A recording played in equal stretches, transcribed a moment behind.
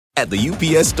At the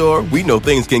UPS Store, we know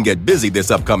things can get busy this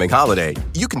upcoming holiday.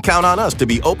 You can count on us to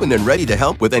be open and ready to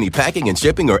help with any packing and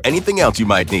shipping or anything else you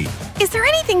might need. Is there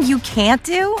anything you can't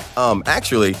do?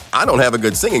 Actually, I don't have a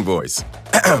good singing voice.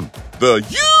 The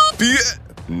UPS...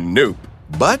 Nope.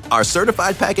 But our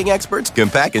certified packing experts can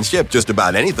pack and ship just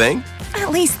about anything.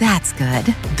 At least that's good.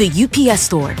 The UPS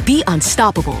Store. Be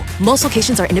unstoppable. Most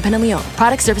locations are independently owned.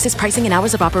 Product, services, pricing, and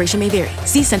hours of operation may vary.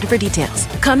 See Center for details.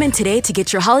 Come in today to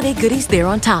get your holiday goodies there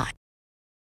on time.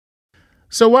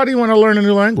 So why do you want to learn a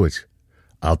new language?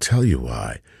 I'll tell you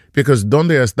why. Because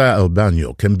 ¿Dónde está el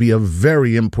baño? Can be a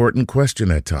very important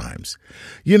question at times.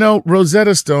 You know,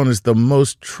 Rosetta Stone is the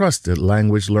most trusted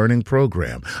language learning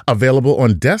program, available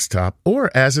on desktop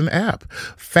or as an app.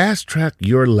 Fast-track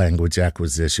your language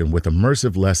acquisition with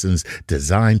immersive lessons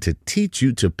designed to teach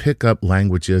you to pick up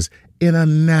languages in a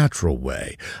natural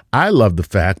way. I love the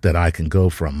fact that I can go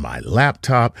from my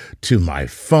laptop to my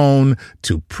phone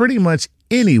to pretty much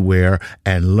anywhere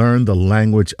and learn the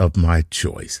language of my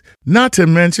choice. Not to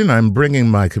mention, I'm bringing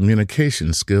my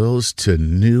communication skills to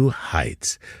new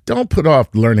heights. Don't put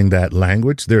off learning that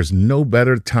language. There's no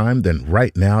better time than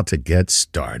right now to get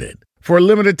started. For a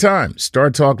limited time, Star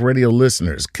Talk Radio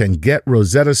listeners can get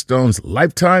Rosetta Stone's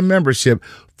lifetime membership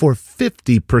for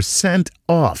 50%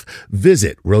 off.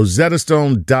 Visit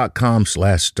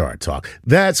rosettastone.com/StarTalk.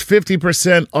 That's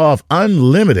 50% off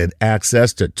unlimited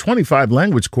access to 25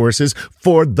 language courses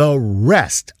for the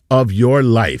rest of your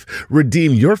life.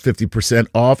 Redeem your 50%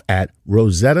 off at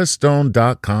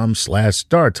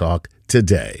rosettastone.com/StarTalk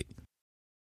today.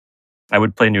 I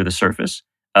would play near the surface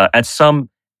at some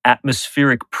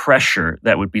atmospheric pressure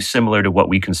that would be similar to what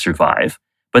we can survive.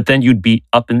 But then you'd be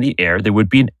up in the air. There would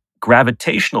be a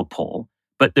gravitational pull,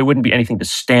 but there wouldn't be anything to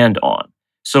stand on.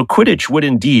 So Quidditch would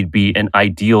indeed be an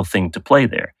ideal thing to play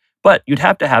there. But you'd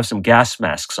have to have some gas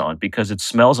masks on because it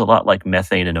smells a lot like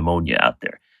methane and ammonia out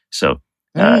there. So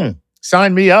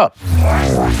sign me up.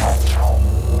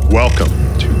 Welcome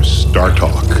to Star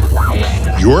Talk,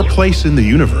 your place in the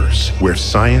universe where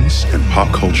science and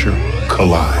pop culture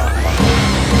collide.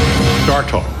 Star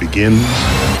Talk begins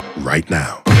right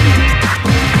now.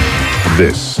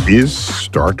 This is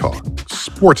Star Talk,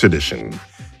 Sports Edition,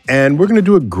 and we're going to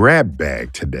do a grab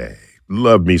bag today.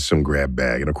 Love me some grab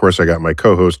bag. And of course, I got my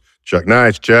co-host, Chuck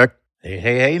Nice. Chuck.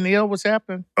 Hey, Neil, what's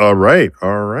happening? All right.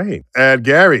 And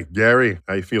Gary,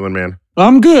 how you feeling, man?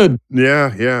 I'm good.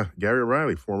 Yeah. Gary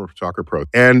O'Reilly, former soccer pro.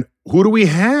 And who do we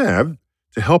have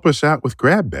to help us out with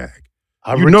grab bag?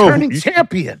 A returning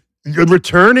champion. A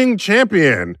returning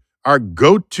champion. Our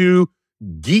go-to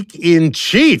geek in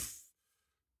chief,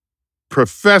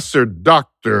 Professor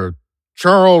Dr.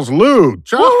 Charles Liu.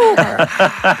 Proud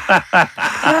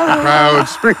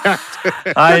spring.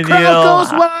 Hi, the crowd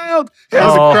goes wild.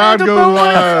 As the crowd goes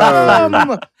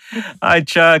wild. Hi,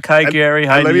 Chuck. Hi, Gary.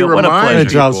 Hi, Let Neil. me What a remind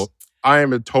pleasure. people, I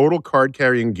am a total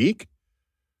card-carrying geek,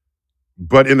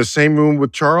 but in the same room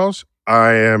with Charles,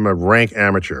 I am a rank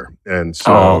amateur. And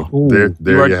so there you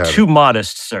you are have too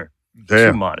modest, sir.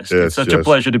 Damn. Too modest. Yes, It's such a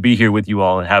pleasure to be here with you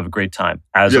all and have a great time,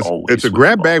 as always. It's a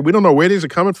grab bag. We don't know where these are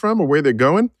coming from or where they're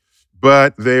going,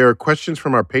 but they are questions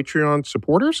from our Patreon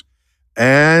supporters,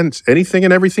 and anything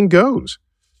and everything goes.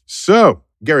 So,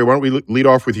 Gary, why don't we lead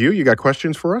off with you? You got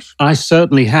questions for us? I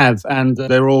certainly have, and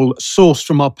they're all sourced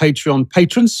from our Patreon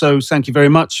patrons, so thank you very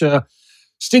much.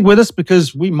 Stick with us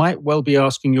because we might well be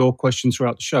asking your questions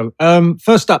throughout the show.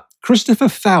 First up, Christopher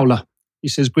Fowler. He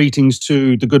says, greetings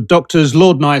to the good doctors,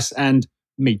 Lord Nice, and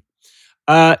me.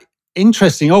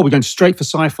 Interesting. We're going straight for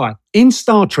sci-fi. In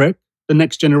Star Trek, The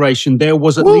Next Generation, there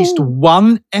was at least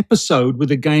one episode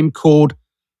with a game called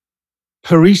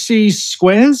Parisi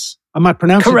Squares. Am I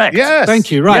pronouncing it? Correct. Yes. Thank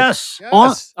you. Right. Yes.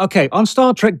 On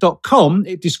StarTrek.com,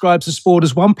 it describes the sport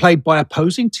as one played by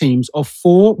opposing teams of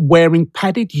 4 wearing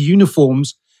padded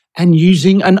uniforms and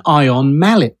using an ion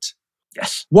mallet.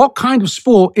 Yes. What kind of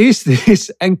sport is this,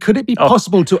 and could it be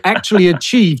possible to actually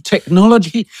achieve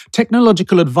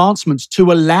technological advancements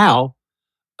to allow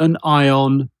an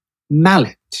ion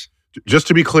mallet? Just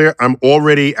to be clear, I'm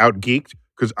already out-geeked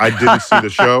because I didn't see the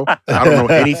show. I don't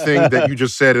know anything that you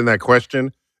just said in that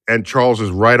question, and Charles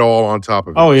is right all on top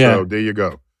of it. Oh, yeah. So there you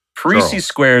go. Parisi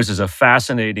Squares is a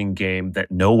fascinating game that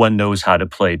no one knows how to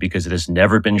play because it has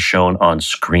never been shown on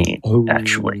screen,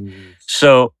 actually.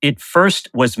 So it first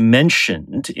was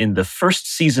mentioned in the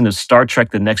first season of Star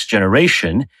Trek The Next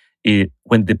Generation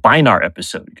when the Binar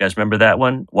episode, you guys remember that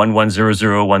one?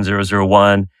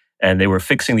 11001001, and they were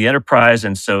fixing the Enterprise,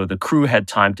 and so the crew had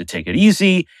time to take it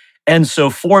easy. And so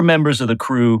 4 members of the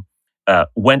crew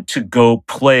went to go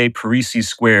play Parisi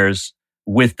Squares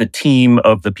with the team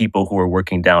of the people who were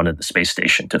working down at the space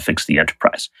station to fix the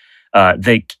Enterprise.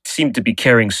 They seemed to be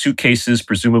carrying suitcases,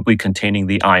 presumably containing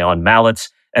the ion mallets,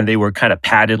 and they were kind of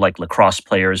padded like lacrosse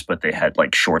players, but they had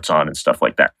like shorts on and stuff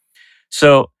like that.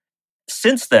 So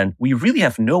since then, we really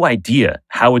have no idea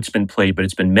how it's been played, but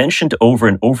it's been mentioned over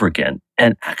and over again.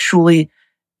 And actually,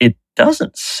 it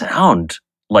doesn't sound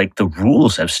like the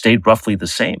rules have stayed roughly the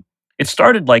same. It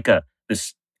started like in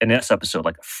this episode,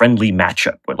 like a friendly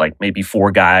matchup where like maybe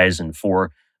 4 guys and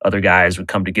 4 other guys would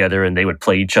come together and they would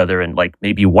play each other and like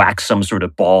maybe whack some sort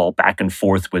of ball back and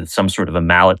forth with some sort of a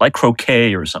mallet, like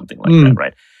croquet or something like that,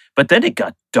 right? But then it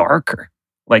got darker.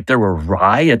 Like there were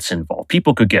riots involved.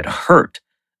 People could get hurt.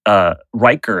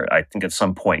 Riker, I think at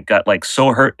some point, got like so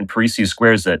hurt in Parisi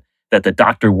Squares that the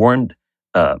doctor warned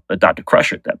Dr.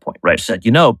 Crusher at that point, right? Said,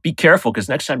 be careful because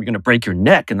next time you're going to break your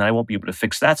neck and then I won't be able to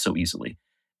fix that so easily.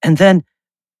 And then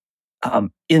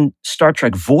in Star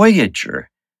Trek Voyager,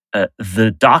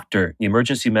 the doctor, the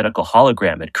emergency medical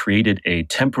hologram, had created a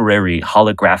temporary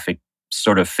holographic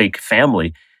sort of fake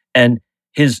family. And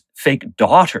his fake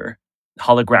daughter,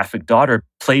 holographic daughter,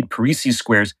 played Parisi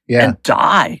Squares and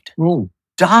died. Ooh.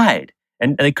 Died.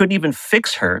 And they couldn't even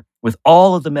fix her with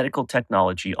all of the medical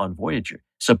technology on Voyager,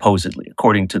 supposedly,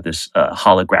 according to this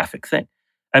holographic thing.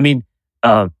 I mean,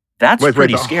 that's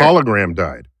pretty scary. The hologram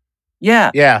died.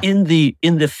 Yeah. In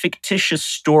the fictitious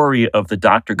story of the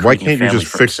Doctor creating Why can't you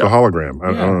just fix the hologram?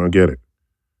 I don't get it.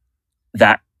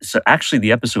 So actually,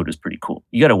 the episode is pretty cool.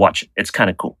 You got to watch it. It's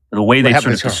kind of cool. The way they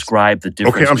sort of describe the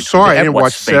difference. Okay, I'm sorry. I didn't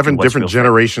watch 7 different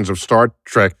generations of Star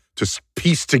Trek to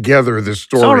piece together this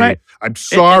story. All right. I'm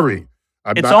sorry.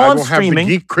 I don't have the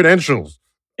geek credentials.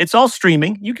 It's all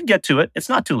streaming. You can get to it. It's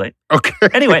not too late. Okay.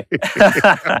 Anyway,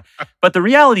 but the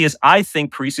reality is, I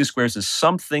think Parisi Squares is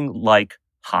something like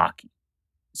hockey.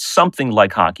 Something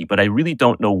like hockey, but I really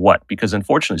don't know what, because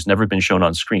unfortunately it's never been shown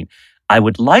on screen. I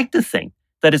would like to think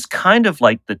that it's kind of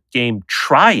like the game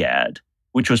Triad,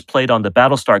 which was played on the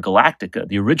Battlestar Galactica,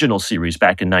 the original series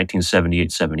back in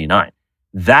 1978-79.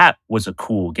 That was a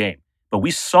cool game. But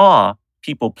we saw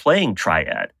people playing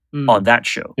Triad on that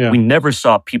show. Yeah. We never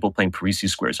saw people playing Parisi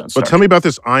Squares on Star Trek. But tell me about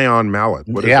this ion mallet.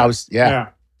 What is it?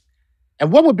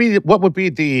 And what would be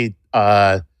the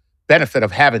benefit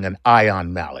of having an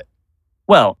ion mallet?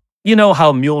 Well, you know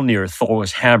how Mjolnir,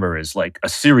 Thor's hammer, is like a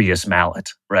serious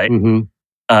mallet, right? Mm-hmm.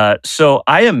 So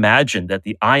I imagine that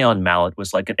the ion mallet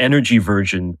was like an energy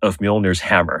version of Mjolnir's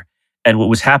hammer. And what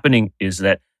was happening is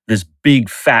that this big,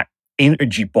 fat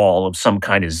energy ball of some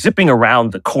kind is zipping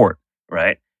around the court,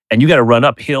 right? And you got to run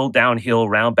uphill, downhill,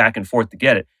 around, back and forth to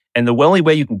get it. And the only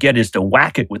way you can get it is to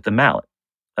whack it with the mallet.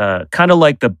 Kind of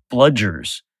like the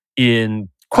bludgers in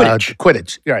Quidditch.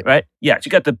 Quidditch, right? Yeah, so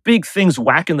you got the big things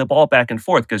whacking the ball back and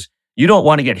forth because you don't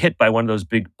want to get hit by one of those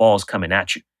big balls coming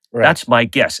at you. Right. That's my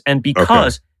guess. And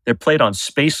because they're played on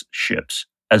spaceships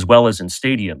as well as in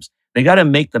stadiums, they got to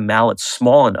make the mallets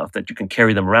small enough that you can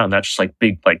carry them around, not just like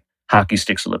big like hockey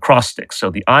sticks or lacrosse sticks. So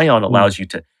the ion allows you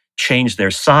to change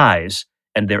their size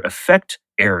and their effect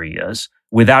areas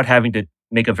without having to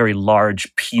make a very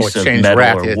large piece of metal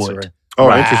or wood.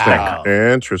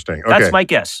 Interesting. Okay. That's my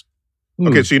guess.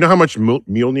 Okay, so you know how much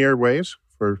Mjolnir weighs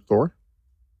for Thor?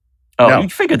 Oh, no. You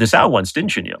figured this out once,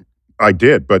 didn't you, Neil? I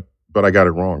did, but I got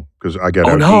it wrong because I got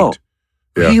out heat.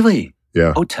 Yeah. Really?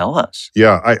 Yeah. Oh, tell us.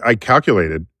 Yeah, I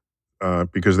calculated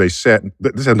because they said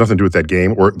this had nothing to do with that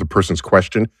game or the person's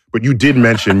question, but you did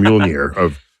mention Mjolnir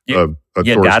of Thor's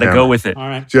gotta hammer. go with it. All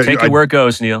right. So take it where it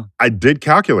goes, Neil. I did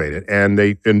calculate it, and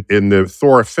they in the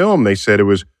Thor film they said it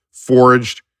was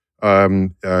forged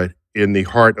in the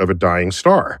heart of a dying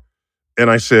star. And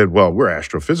I said, well, we're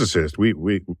astrophysicists.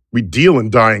 We deal in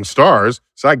dying stars,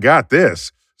 so I got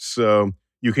this. So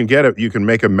you can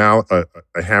make a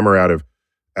hammer out of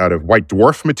white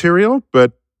dwarf material,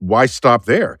 but why stop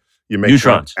there? You make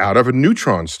neutrons out of a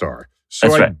neutron star. So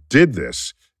That's I right. did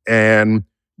this, and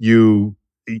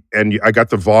I got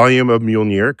the volume of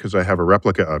Mjolnir because I have a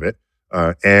replica of it.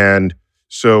 And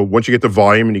so once you get the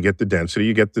volume and you get the density,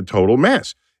 you get the total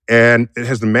mass, and it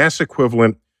has the mass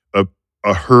equivalent of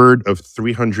a herd of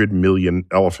 300 million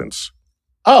elephants.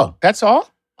 Oh, that's all?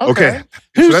 Okay.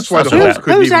 So that's why the Hulk couldn't even pick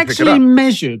it up. Who's actually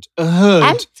measured a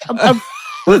herd?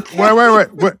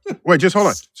 Wait, just hold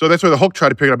on. So that's why the Hulk tried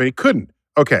to pick it up and he couldn't.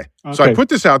 Okay. So I put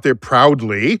this out there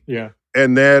proudly. Yeah.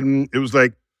 And then it was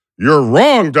like, you're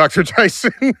wrong, Dr.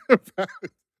 Tyson.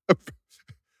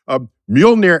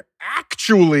 Mjolnir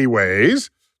actually weighs.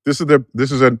 This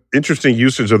is an interesting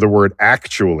usage of the word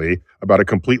actually about a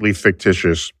completely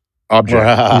fictitious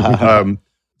object.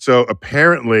 So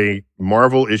apparently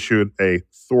Marvel issued a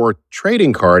Thor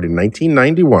trading card in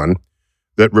 1991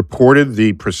 that reported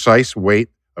the precise weight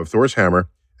of Thor's hammer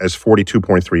as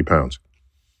 42.3 pounds.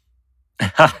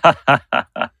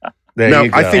 Now,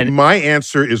 you go. I think my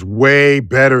answer is way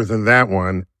better than that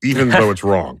one, even though it's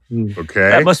wrong. Okay?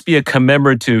 That must be a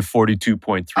commemorative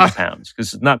 42.3 pounds,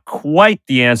 because it's not quite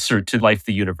the answer to life,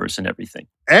 the universe, and everything.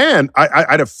 And I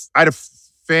had a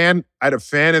fan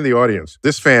in the audience.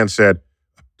 This fan said,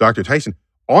 Dr. Tyson,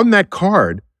 on that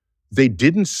card, they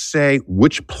didn't say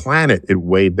which planet it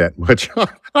weighed that much on.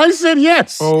 I said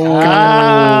yes.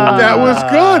 That was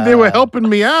good. They were helping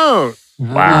me out. Wow.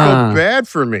 They felt bad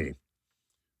for me.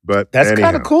 But that's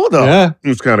kind of cool, though. Yeah.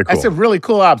 It's kind of cool. That's a really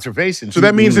cool observation. So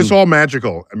that means it's all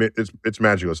magical. I mean, it's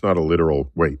magical. It's not a literal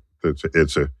weight.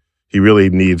 He really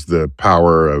needs the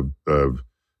power of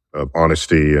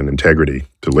honesty and integrity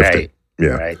to lift it.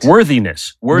 Yeah. Right.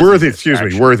 Worthiness. Worthy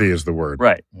is the word.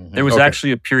 Right. There was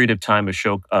actually a period of time,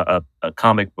 a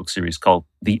comic book series called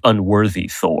The Unworthy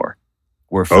Thor,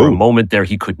 where for a moment there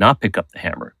he could not pick up the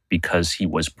hammer because he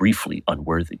was briefly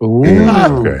unworthy.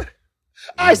 Okay.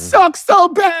 I suck so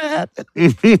bad.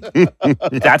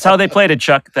 That's how they played it,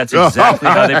 Chuck. That's exactly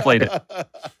how they played it.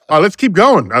 Let's keep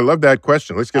going. I love that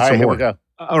question. Let's get some more. Here we go.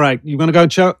 All right, you want to go,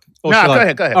 Chuck? No, go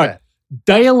ahead. All right.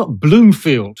 Dale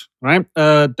Bloomfield, right?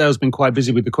 Dale's been quite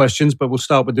busy with the questions, but we'll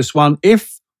start with this one.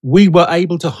 If we were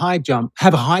able to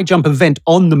have a high jump event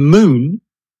on the moon,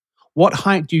 what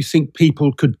height do you think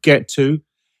people could get to?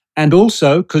 And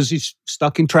also, because he's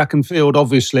stuck in track and field,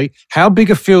 obviously, how big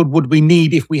a field would we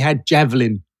need if we had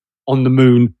javelin on the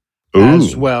moon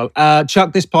as well?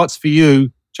 Chuck, this part's for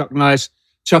you. Chuck Nice.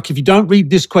 Chuck, if you don't read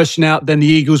this question out, then the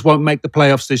Eagles won't make the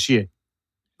playoffs this year.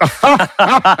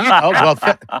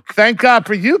 Thank God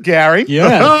for you, Gary.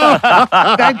 Yeah.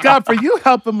 Thank God for you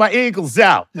helping my Eagles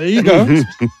out. There you go.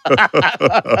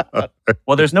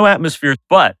 Well, there's no atmosphere,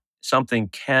 but something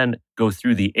can go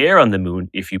through the air on the moon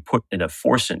if you put enough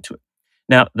force into it.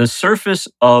 Now, the surface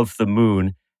of the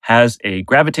moon has a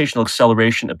gravitational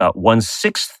acceleration about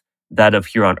 1/6 that of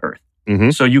here on Earth.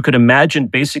 Mm-hmm. So you could imagine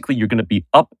basically you're going to be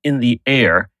up in the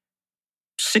air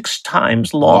 6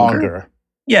 times longer.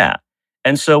 Yeah.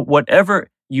 And so whatever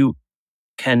you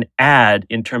can add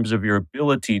in terms of your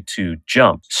ability to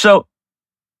jump. So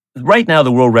right now,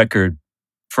 the world record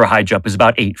for high jump is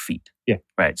about 8 feet. Yeah.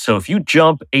 Right. So if you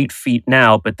jump 8 feet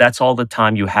now, but that's all the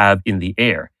time you have in the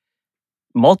air,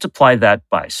 multiply that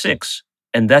by 6,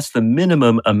 and that's the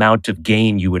minimum amount of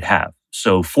gain you would have.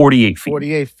 So 48 feet.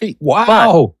 48 feet.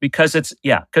 Wow. But because it's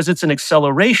an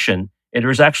acceleration,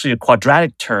 there's actually a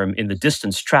quadratic term in the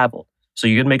distance traveled. So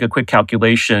you can make a quick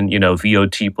calculation,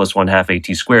 VOT plus 1/2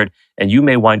 AT squared, and you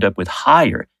may wind up with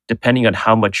higher depending on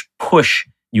how much push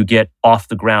you get off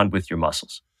the ground with your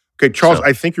muscles. Okay, Charles,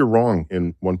 I think you're wrong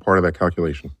in one part of that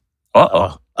calculation.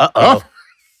 Uh-oh.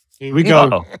 Here we go.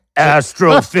 Uh-oh.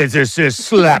 Astrophysicist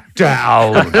slap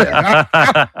down.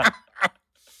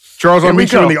 Charles, I'll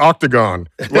meet you in the octagon.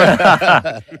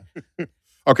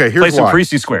 Okay, here's Play some why.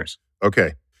 Parisi squares.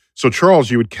 Okay. So, Charles,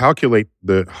 you would calculate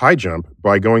the high jump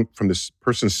by going from this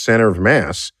person's center of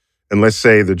mass, and let's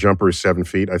say the jumper is 7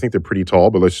 feet. I think they're pretty tall,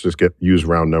 but let's just use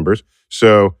round numbers.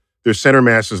 So their center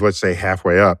mass is, let's say,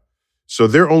 halfway up. So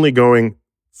they're only going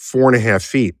 4.5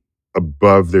 feet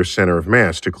above their center of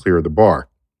mass to clear the bar.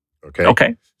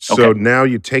 Okay. So now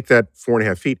you take that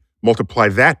 4.5 feet, multiply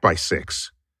that by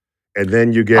 6, and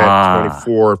then you get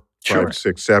 24, 5,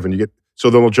 6, 7. So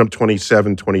they'll jump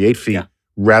 27, 28 feet.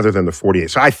 Rather than the 48.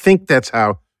 So I think that's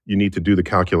how you need to do the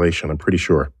calculation. I'm pretty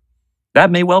sure. That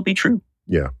may well be true.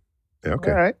 Yeah.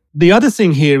 Okay. All right. The other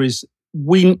thing here is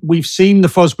we've seen the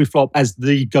Fosbury flop as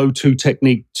the go-to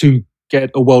technique to get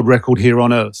a world record here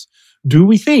on Earth. Do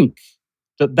we think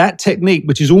that technique,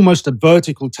 which is almost a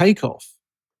vertical takeoff,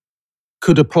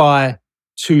 could apply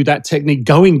to that technique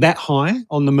going that high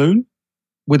on the moon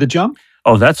with a jump?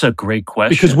 Oh, that's a great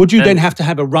question. Because would you then have to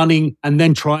have a running and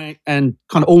then try and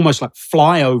kind of almost like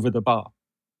fly over the bar?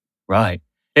 Right.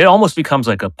 It almost becomes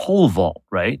like a pole vault,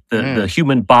 right? The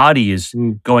human body is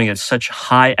going at such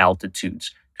high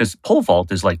altitudes because pole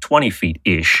vault is like 20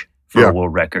 feet-ish for a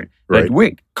world record. Right.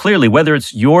 But clearly, whether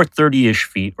it's your 30-ish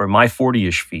feet or my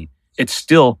 40-ish feet, it's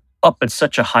still up at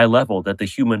such a high level that the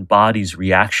human body's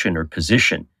reaction or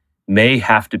position may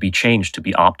have to be changed to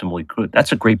be optimally good.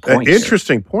 That's a great point.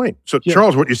 Interesting point. So,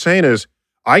 Charles, what you're saying is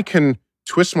I can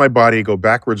twist my body, go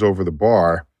backwards over the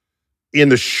bar in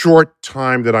the short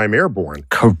time that I'm airborne.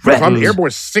 Correct. But if I'm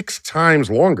airborne 6 times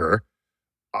longer,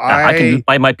 I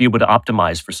might be able to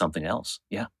optimize for something else.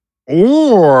 Yeah.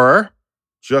 Or,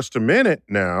 just a minute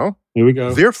now. Here we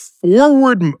go. Their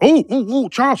forward...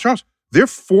 Charles. Their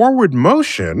forward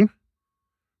motion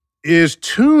is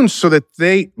tuned so that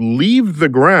they leave the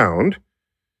ground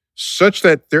such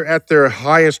that they're at their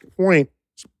highest point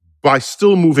by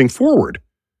still moving forward.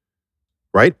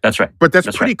 right? That's right. But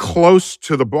that's pretty close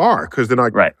to the bar because they're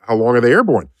not, how long are they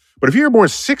airborne? But if you're airborne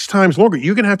 6 times longer,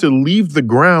 you're going to have to leave the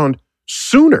ground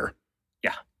sooner.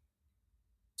 Yeah.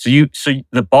 So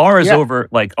the bar is over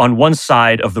like on one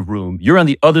side of the room. You're on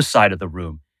the other side of the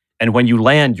room. And when you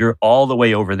land, you're all the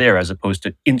way over there as opposed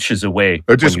to inches away.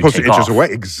 Or just opposed to inches away.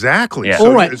 Exactly. Yeah. So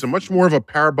All right. it's a much more of a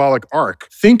parabolic arc.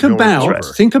 Think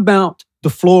about the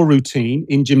floor routine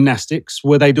in gymnastics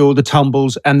where they do all the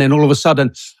tumbles and then all of a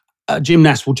sudden a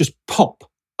gymnast will just pop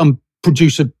and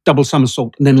produce a double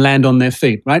somersault and then land on their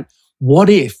feet, right?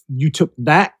 What if you took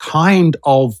that kind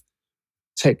of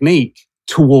technique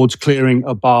towards clearing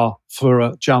a bar for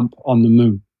a jump on the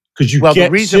moon? Because you get the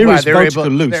reason why they're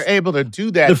they're able to do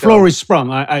that. The floor is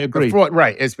sprung. I agree.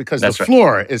 It's because the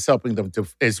floor is helping them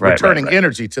returning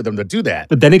energy to them to do that.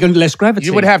 But then again, less gravity.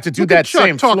 You would have to do that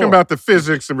same talking floor. about the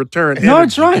physics and return energy. No,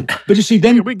 it's right. But you see,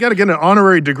 then we got to get an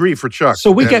honorary degree for Chuck.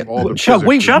 So we get Chuck.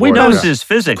 Chuck knows his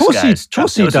physics, guys. Of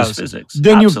course he does. Physics.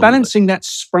 Then Absolutely. you're balancing that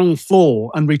sprung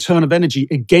floor and return of energy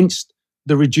against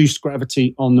the reduced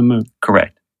gravity on the moon.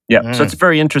 Correct. Yeah, so it's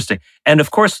very interesting. And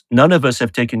of course, none of us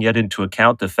have taken yet into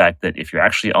account the fact that if you're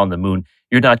actually on the moon,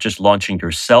 you're not just launching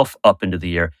yourself up into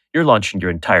the air, you're launching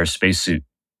your entire spacesuit.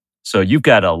 So you've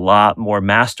got a lot more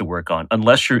mass to work on,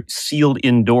 unless you're sealed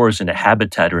indoors in a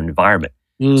habitat or environment.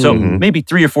 So maybe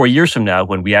 3 or 4 years from now,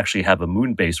 when we actually have a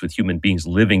moon base with human beings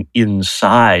living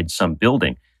inside some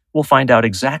building, we'll find out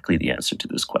exactly the answer to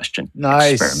this question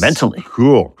experimentally.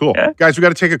 Cool. Yeah. Guys, we got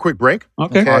to take a quick break.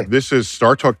 Okay. This is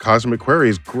Star Talk Cosmic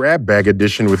Queries Grab Bag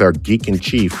Edition with our Geek in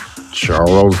Chief,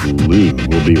 Charles Liu.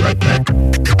 We'll be right back.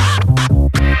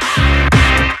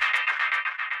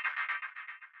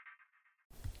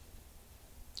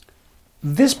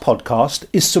 This podcast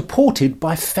is supported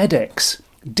by FedEx.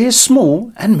 Dear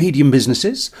small and medium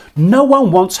businesses, no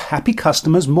one wants happy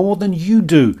customers more than you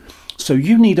do. So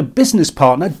you need a business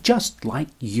partner just like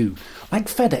you, like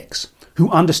FedEx,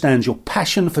 who understands your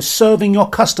passion for serving your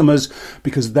customers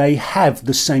because they have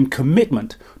the same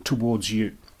commitment towards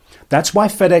you. That's why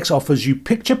FedEx offers you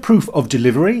picture proof of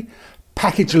delivery,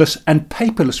 packageless and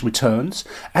paperless returns,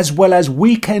 as well as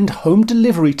weekend home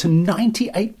delivery to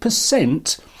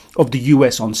 98% of the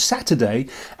US on Saturday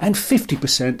and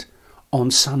 50%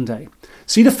 on Sunday.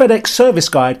 See the FedEx service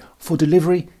guide for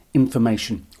delivery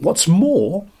information. What's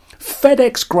more,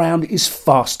 FedEx Ground is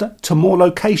faster to more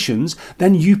locations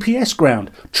than UPS Ground.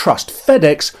 Trust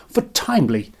FedEx for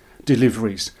timely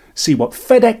deliveries. See what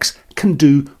FedEx can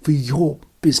do for your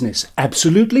business.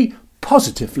 Absolutely,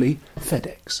 positively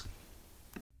FedEx.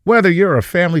 Whether you're a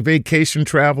family vacation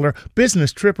traveler,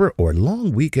 business tripper, or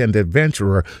long weekend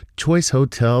adventurer, Choice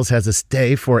Hotels has a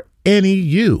stay for any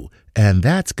you. And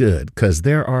that's good, because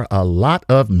there are a lot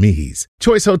of me's.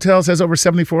 Choice Hotels has over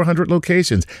 7,400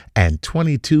 locations and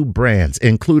 22 brands,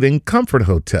 including Comfort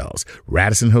Hotels,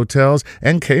 Radisson Hotels,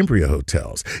 and Cambria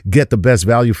Hotels. Get the best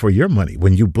value for your money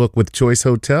when you book with Choice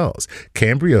Hotels.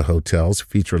 Cambria Hotels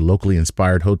feature locally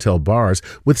inspired hotel bars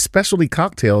with specialty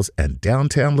cocktails and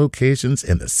downtown locations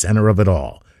in the center of it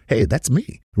all. Hey, that's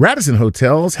me. Radisson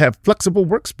Hotels have flexible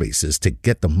workspaces to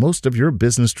get the most of your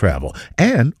business travel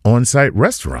and on-site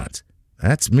restaurants.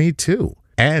 That's me too.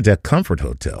 And at Comfort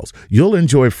Hotels, you'll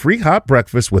enjoy free hot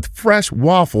breakfast with fresh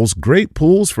waffles, great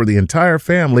pools for the entire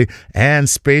family, and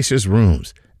spacious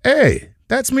rooms. Hey,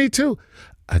 that's me too.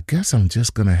 I guess I'm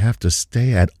just going to have to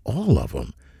stay at all of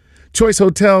them. Choice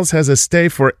Hotels has a stay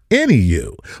for any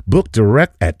you. Book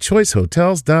direct at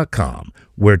choicehotels.com,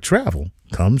 where travel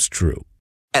comes true.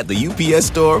 At the UPS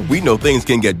Store, we know things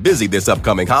can get busy this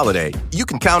upcoming holiday. You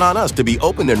can count on us to be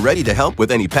open and ready to help with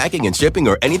any packing and shipping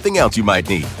or anything else you might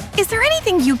need. Is there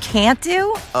anything you can't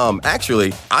do?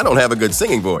 Actually, I don't have a good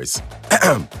singing voice.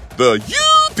 The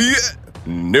UPS...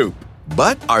 Nope.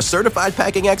 But our certified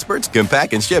packing experts can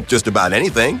pack and ship just about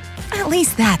anything. At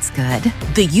least that's good.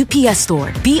 The UPS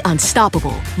Store. Be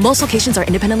unstoppable. Most locations are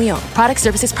independently owned. Product,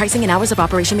 services, pricing, and hours of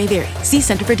operation may vary. See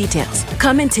Center for details.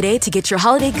 Come in today to get your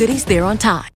holiday goodies there on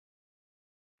time.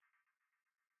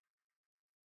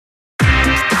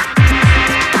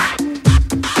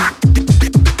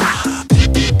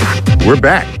 We're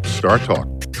back. Star Talk.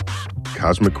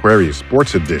 Cosmic Queries,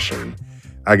 Sports Edition.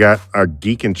 I got our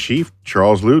Geek in Chief,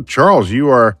 Charles Liu. Charles, you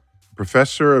are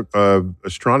professor of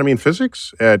astronomy and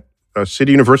physics at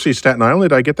City University of Staten Island.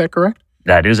 Did I get that correct?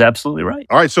 That is absolutely right.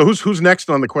 All right, so who's next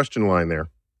on the question line there?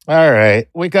 All right.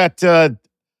 We got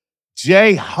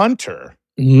Jay Hunter.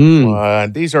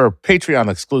 These are Patreon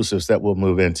exclusives that we'll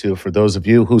move into for those of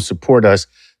you who support us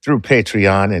through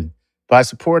Patreon. And by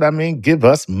support, I mean give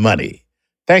us money.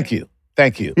 Thank you.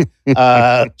 Thank you.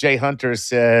 Jay Hunter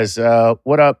says,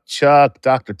 what up, Chuck,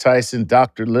 Dr. Tyson,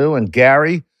 Dr. Liu, and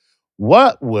Gary?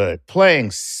 what would playing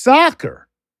soccer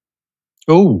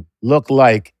look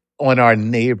like on our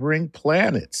neighboring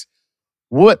planets?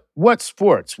 What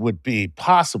sports would be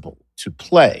possible to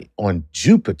play on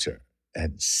Jupiter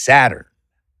and Saturn?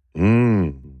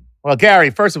 Well, Gary,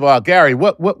 first of all,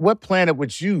 what planet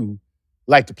would you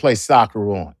like to play soccer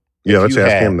on? Yeah, let's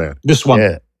ask him that. This one.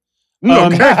 Yeah.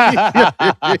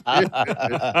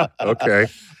 Okay.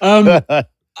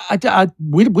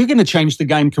 We're going to change the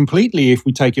game completely if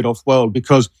we take it off world,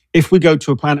 because if we go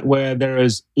to a planet where there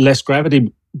is less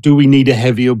gravity, do we need a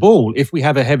heavier ball? If we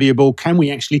have a heavier ball, can we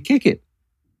actually kick it?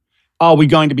 Are we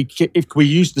going to be, if we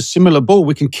use the similar ball,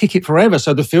 we can kick it forever.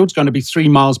 So the field's going to be 3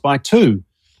 miles by 2.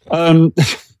 And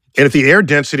if the air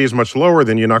density is much lower,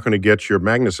 then you're not going to get your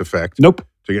Magnus effect. Nope.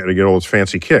 To get all those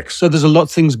fancy kicks. So there's a lot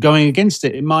of things going against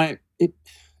it.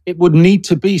 It would need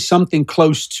to be something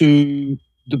close to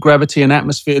the gravity and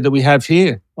atmosphere that we have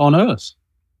here on Earth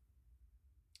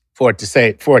for it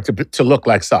to look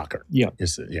like soccer. Yeah,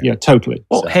 totally.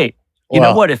 Well, hey, you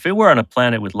know what? If it were on a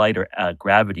planet with lighter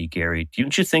gravity, Gary,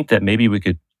 don't you think that maybe we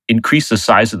could increase the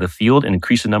size of the field and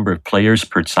increase the number of players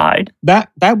per side? That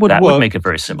would work. That would make it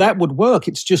very simple. That would work.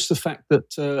 It's just the fact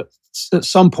that at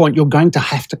some point you're going to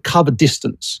have to cover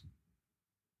distance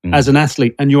as an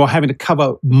athlete, and you're having to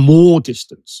cover more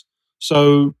distance.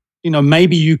 So,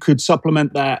 maybe you could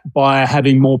supplement that by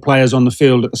having more players on the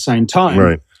field at the same time.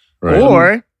 Right.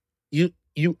 Or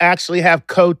you actually have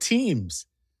co-teams.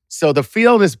 So the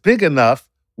field is big enough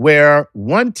where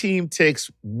one team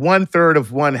takes 1/3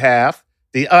 of one half,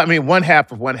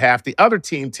 1/2 of one half, the other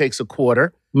team takes a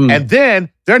quarter, and then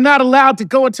they're not allowed to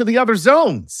go into the other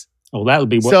zones. Oh, that'll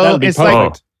be perfect.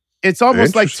 Like, it's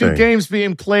almost like 2 games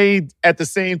being played at the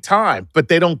same time, but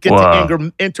they don't get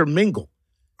to intermingle.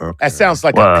 Okay. That sounds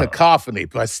like a cacophony,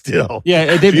 but still.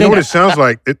 Yeah, you know what it sounds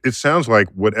like? It sounds like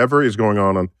whatever is going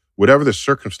on whatever the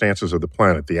circumstances of the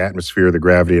planet, the atmosphere, the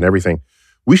gravity, and everything,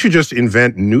 we should just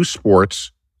invent new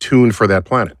sports tuned for that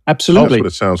planet. Absolutely. That's what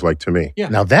it sounds like to me. Yeah.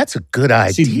 Now, that's a good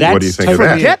idea. See, what do you think of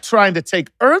that? Forget trying to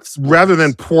take Earth sports. Rather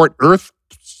than port Earth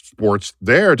sports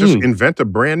there, just invent a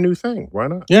brand new thing. Why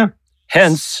not? Yeah.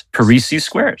 Hence, Parisi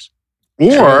squares.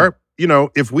 Or,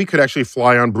 if we could actually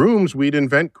fly on brooms, we'd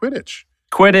invent Quidditch.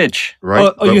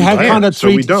 Right? Or you have kind of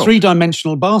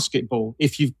three-dimensional basketball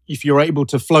if you're able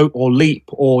to float or leap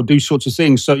or do sorts of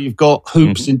things. So you've got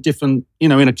hoops in different,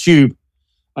 in a cube,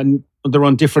 and they're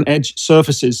on different edge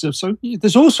surfaces. So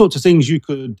there's all sorts of things you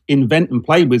could invent and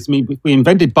play with. I mean, if we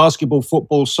invented basketball,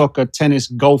 football, soccer, tennis,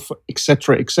 golf,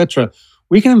 etc.,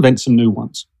 we can invent some new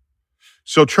ones.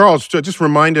 So Charles, just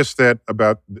remind us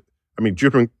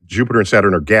Jupiter and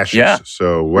Saturn are gaseous. Yeah.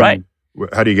 So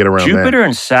how do you get around Jupiter that?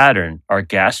 and Saturn are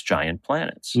gas giant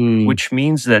planets, which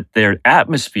means that their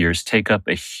atmospheres take up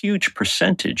a huge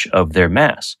percentage of their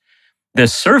mass. The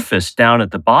surface down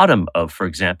at the bottom of, for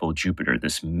example, Jupiter,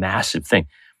 this massive thing,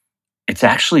 it's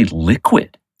actually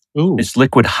liquid. Ooh. It's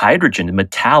liquid hydrogen and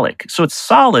metallic. So it's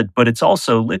solid, but it's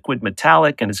also liquid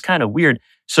metallic, and it's kind of weird.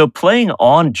 So playing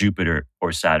on Jupiter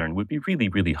or Saturn would be really,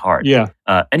 really hard. Yeah.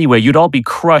 Anyway, you'd all be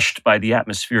crushed by the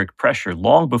atmospheric pressure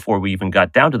long before we even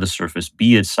got down to the surface,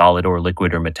 be it solid or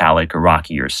liquid or metallic or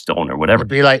rocky or stone or whatever.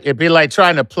 It'd be like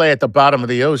trying to play at the bottom of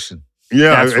the ocean.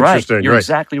 Yeah, that's right. Interesting. You're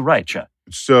exactly right, Chuck.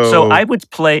 So I would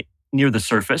play near the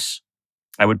surface.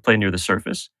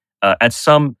 At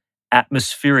some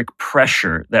atmospheric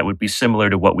pressure that would be similar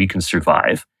to what we can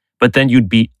survive. But then you'd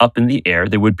be up in the air.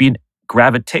 There would be a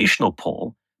gravitational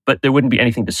pull, but there wouldn't be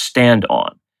anything to stand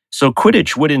on. So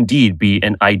Quidditch would indeed be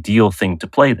an ideal thing to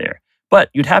play there. But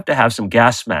you'd have to have some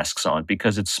gas masks on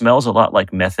because it smells a lot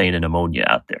like methane and ammonia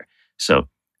out there. So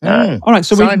all right,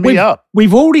 so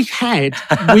we've already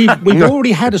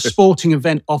had a sporting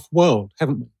event off world,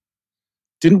 haven't we?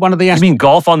 Didn't one of the You mean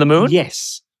golf on the moon?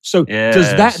 Yes. So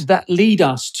does that lead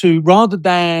us to, rather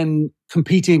than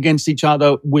competing against each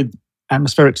other with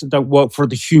atmospherics that don't work for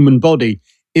the human body,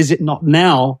 is it not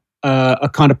now a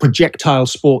kind of projectile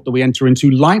sport that we enter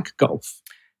into like golf?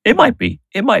 It might be.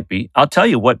 I'll tell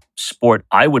you what sport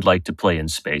I would like to play in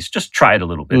space. Just try it a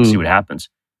little bit and see what happens.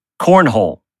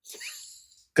 Cornhole.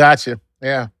 Gotcha.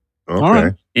 Yeah. Okay. All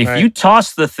right. If you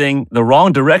toss the thing the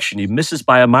wrong direction, it misses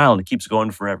by a mile and it keeps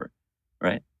going forever.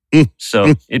 Right?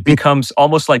 So it becomes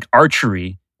almost like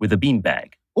archery with a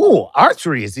beanbag. Oh,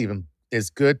 archery is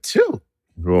good too.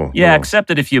 Cool. Yeah, except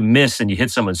that if you miss and you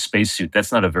hit someone's spacesuit,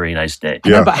 that's not a very nice day.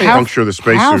 Yeah, but puncture the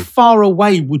spacesuit. How far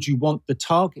away would you want the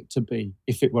target to be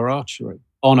if it were archery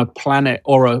on a planet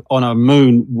or on a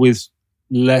moon with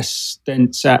less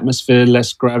dense atmosphere,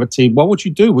 less gravity? What would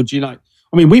you do? Would you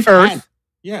we've Earth. had,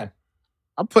 yeah.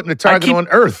 I'm putting the target on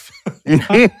Earth.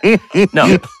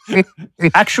 No.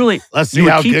 Actually, let's see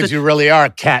how good you really are,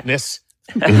 Katniss.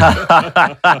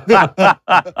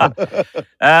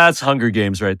 That's Hunger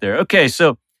Games right there. Okay,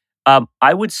 so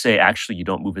I would say actually you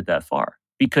don't move it that far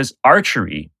because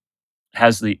archery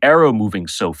has the arrow moving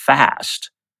so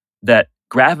fast that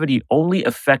gravity only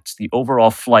affects the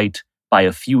overall flight by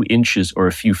a few inches or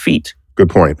a few feet. Good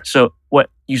point. So what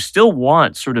you still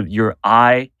want sort of your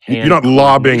eye-hand You're not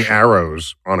lobbing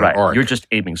arrows on an arc. You're just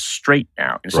aiming straight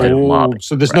now instead of lobbing.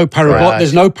 So there's no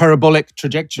there's no parabolic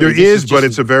trajectory. There is, but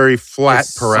it's a very flat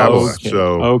parabola.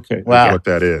 So wow. What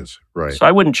that is, right? So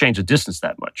I wouldn't change the distance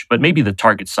that much, but maybe the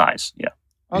target size. Yeah.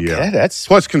 Okay, that's...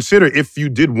 Plus, consider if you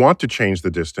did want to change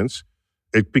the distance,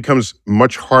 it becomes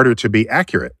much harder to be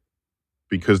accurate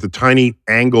because the tiny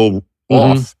angle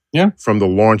off from the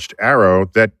launched arrow,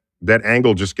 that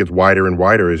angle just gets wider and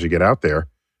wider as you get out there,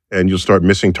 and you'll start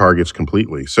missing targets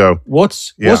completely. So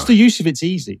what's the use if it's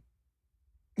easy?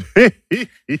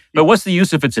 But what's the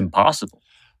use if it's impossible?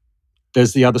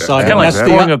 There's the other side. Kind of like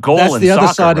scoring a goal in That's the other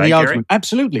soccer, side of the right, argument.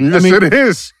 Absolutely. Yes, it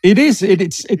is. It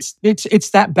is. It's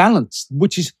that balance,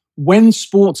 which is when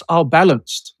sports are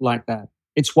balanced like that,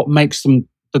 it's what makes them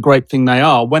the great thing they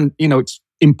are. When, it's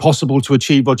impossible to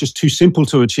achieve or just too simple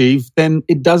to achieve, then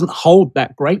it doesn't hold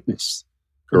that greatness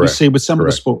that we see with some of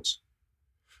the sports.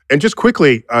 And just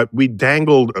quickly, we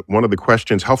dangled one of the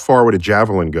questions, how far would a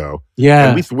javelin go?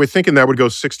 Yeah. And we're thinking that would go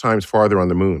 6 times farther on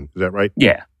the moon. Is that right?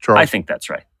 Yeah, Charles? I think that's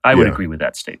right. I would agree with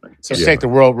that statement. So take the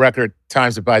world record,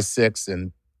 times it by 6,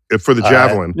 and for the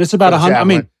javelin. It's about 100. I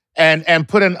mean, and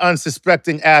put an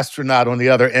unsuspecting astronaut on the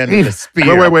other end of the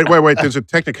spear. Wait. There's a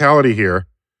technicality here,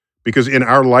 because in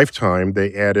our lifetime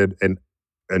they added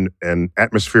an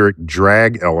atmospheric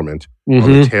drag element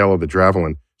on the tail of the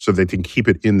javelin so they can keep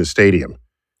it in the stadium.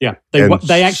 Yeah,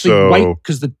 they actually weight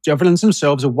because the javelins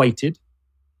themselves are weighted,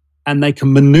 and they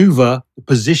can maneuver the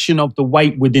position of the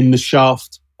weight within the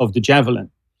shaft of the javelin.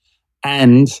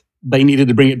 And they needed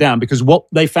to bring it down because what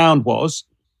they found was,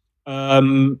 I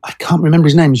can't remember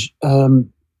his name. I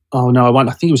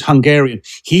think he was Hungarian.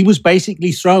 He was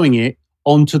basically throwing it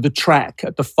onto the track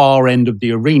at the far end of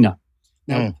the arena.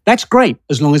 Now, that's great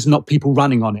as long as not people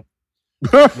running on it.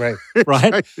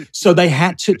 Right. So they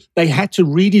had to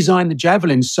redesign the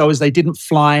javelins so as they didn't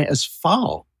fly as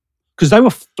far because they were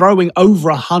throwing over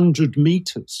 100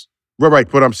 meters. Right.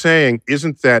 But I'm saying,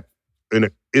 isn't that an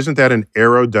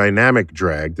aerodynamic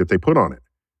drag that they put on it?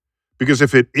 Because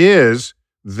if it is,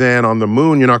 then on the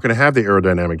moon you're not going to have the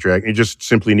aerodynamic drag. You just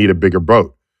simply need a bigger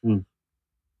boat.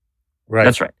 Right.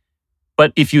 That's right.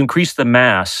 But if you increase the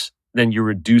mass, then you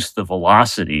reduce the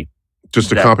velocity. Just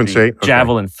to compensate? The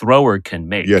javelin thrower can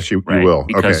make. Yes, you will.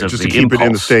 Because of just the to keep impulse. it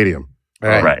in the stadium.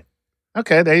 Right.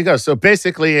 Okay, there you go. So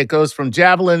basically it goes from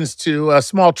javelins to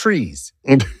small trees.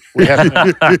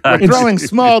 We're throwing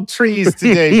small trees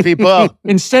today, people.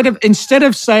 Instead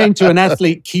of saying to an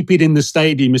athlete, keep it in the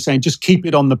stadium, you're saying just keep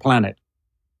it on the planet.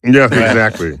 Yeah,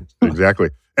 exactly.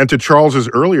 And to Charles's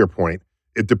earlier point,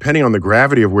 depending on the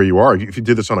gravity of where you are, if you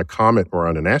did this on a comet or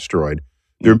on an asteroid,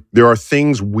 there are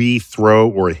things we throw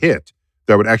or hit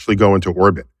that would actually go into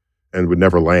orbit and would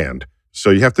never land.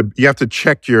 So you have to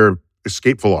check your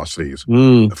escape velocities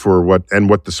for what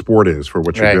the sport is for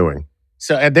what you're doing.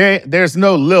 So and there's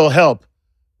no little help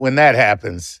when that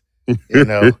happens.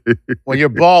 When your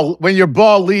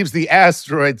ball leaves the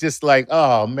asteroid, just like,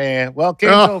 oh man, well,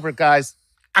 game's over, guys.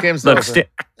 Game's over.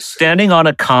 Standing on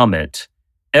a comet,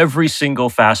 every single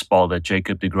fastball that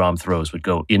Jacob deGrom throws would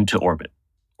go into orbit,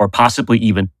 or possibly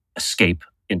even escape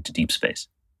into deep space.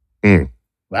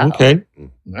 Wow. Okay,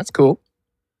 that's cool.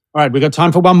 All right, we got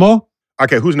time for one more.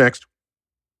 Okay, who's next?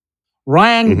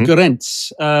 Ryan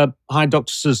Gerentz. Hi,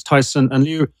 Drs. Tyson and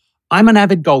Liu. I'm an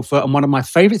avid golfer, and one of my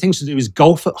favorite things to do is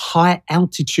golf at high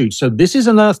altitude. So this is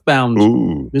an earthbound.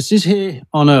 Ooh. This is here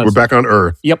on Earth. We're back on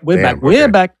Earth. Yep, we're back. We're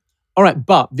back. All right,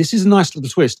 but this is a nice little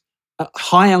twist. At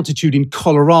high altitude in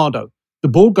Colorado, the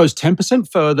ball goes 10%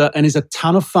 further and is a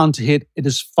ton of fun to hit it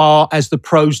as far as the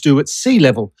pros do at sea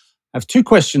level. I have 2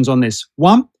 questions on this.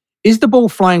 One, is the ball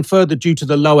flying further due to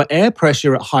the lower air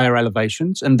pressure at higher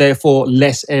elevations and therefore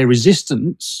less air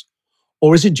resistance?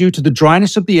 Or is it due to the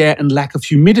dryness of the air and lack of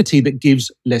humidity that gives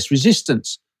less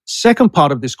resistance? Second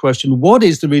part of this question, what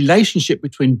is the relationship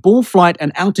between ball flight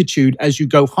and altitude as you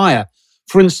go higher?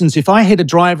 For instance, if I hit a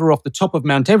driver off the top of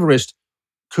Mount Everest,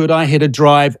 could I hit a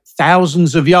drive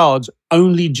thousands of yards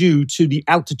only due to the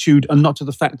altitude and not to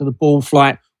the fact that the ball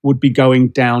flight would be going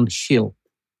downhill?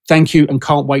 Thank you and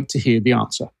can't wait to hear the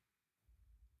answer.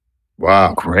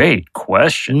 Wow. Great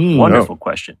question. Wonderful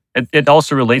question. It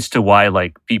also relates to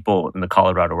why people in the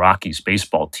Colorado Rockies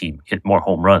baseball team hit more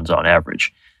home runs on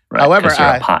average. Right? However, Because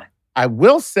they're up high. I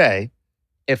will say,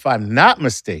 if I'm not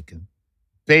mistaken,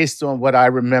 based on what I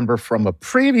remember from a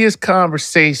previous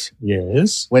conversation,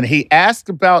 Yes. when he asked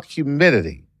about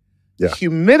humidity,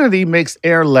 humidity makes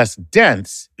air less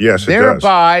dense, Yes, it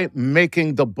thereby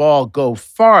making the ball go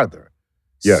farther.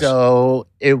 Yes. So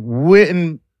it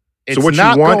wouldn't. So what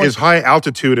you want is high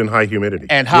altitude and high humidity.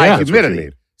 And high That's what you humidity.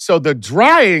 need. So the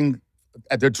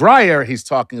dry air he's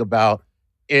talking about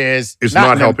is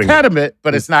not an helping. impediment,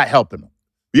 but it's not helping them.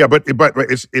 Yeah, but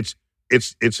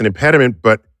it's an impediment,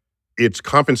 but it's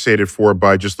compensated for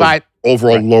by just the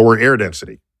overall lower air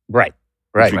density. Right.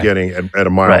 Which you're getting at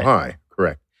a mile high.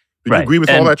 Correct. Do you agree with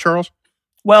all that, Charles?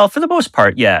 Well, for the most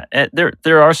part, yeah.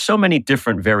 There are so many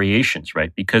different variations,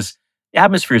 right? Because the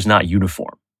atmosphere is not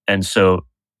uniform. And so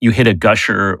you hit a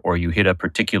gusher or you hit a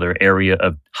particular area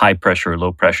of high pressure or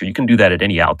low pressure, you can do that at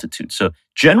any altitude. So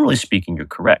generally speaking, you're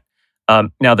correct.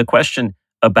 Now, the question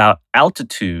about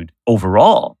altitude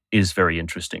overall is very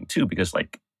interesting too, because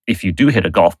if you do hit a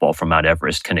golf ball from Mount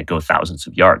Everest, can it go thousands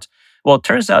of yards? Well, it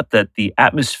turns out that the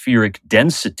atmospheric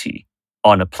density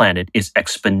on a planet is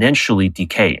exponentially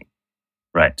decaying,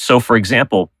 right? So, for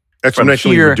example,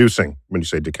 exponentially reducing when you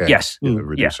say decay. Yes,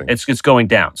 reducing. Yeah, it's going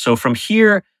down. So from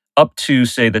here up to,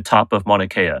 say, the top of Mauna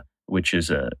Kea, which is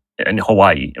in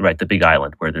Hawaii, right, the big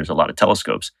island where there's a lot of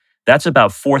telescopes, that's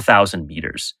about 4,000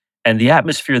 meters. And the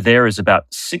atmosphere there is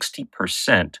about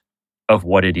 60% of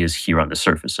what it is here on the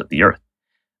surface of the Earth.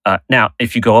 Now,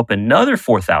 if you go up another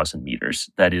 4,000 meters,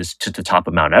 that is to the top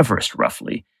of Mount Everest,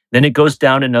 roughly, then it goes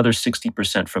down another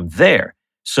 60% from there.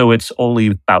 So it's only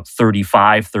about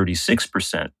 35,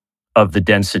 36% of the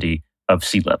density of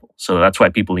sea level. So that's why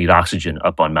people need oxygen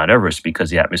up on Mount Everest, because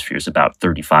the atmosphere is about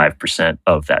 35%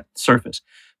 of that surface.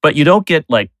 But you don't get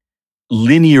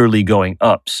linearly going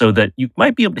up, so that you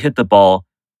might be able to hit the ball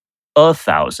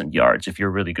 1,000 yards if you're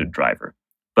a really good driver.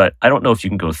 But I don't know if you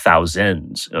can go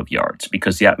thousands of yards,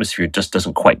 because the atmosphere just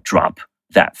doesn't quite drop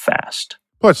that fast.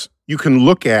 Plus, you can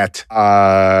look at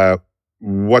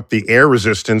what the air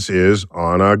resistance is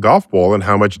on a golf ball and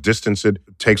how much distance it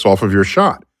takes off of your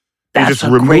shot. You just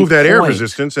remove that air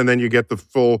resistance, and then you get the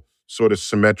full sort of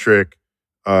symmetric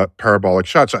parabolic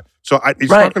shot. So it's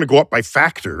not going to go up by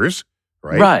factors,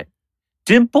 right? Right.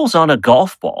 Dimples on a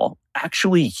golf ball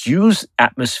actually use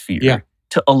atmosphere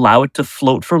to allow it to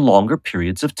float for longer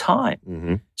periods of time.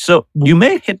 Mm-hmm. So you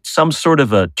may hit some sort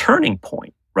of a turning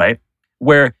point, right?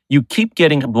 Where you keep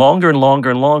getting longer and longer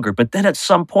and longer, but then at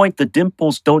some point the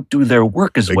dimples don't do their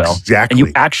work as well. Exactly. And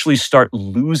you actually start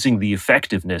losing the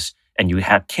effectiveness, and you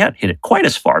can't hit it quite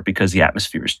as far because the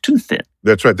atmosphere is too thin.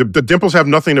 That's right. The dimples have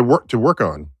nothing to work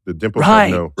on. The dimples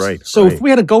have no... Right. So if we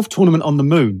had a golf tournament on the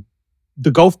moon, the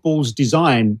golf ball's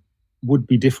design would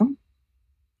be different?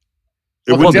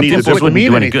 It wouldn't need dimples wouldn't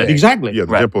do any good. Exactly. Yeah,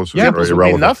 the dimples are Dimples would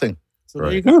irrelevant. mean nothing. So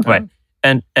there you go. Right.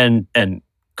 And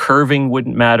curving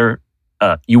wouldn't matter.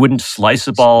 You wouldn't slice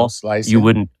a ball. Slicing. You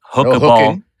wouldn't hook No a ball.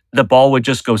 hooking. The ball would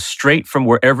just go straight from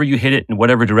wherever you hit it in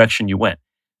whatever direction you went.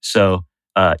 So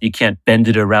you can't bend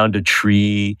it around a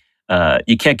tree.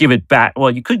 You can't give it back. Well,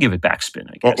 you could give it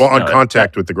backspin, I guess. Well, on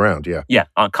contact with the ground, yeah. Yeah,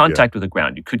 on contact with the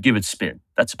ground. You could give it spin.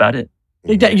 That's about it.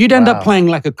 You'd end up playing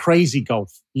like a crazy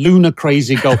golf, lunar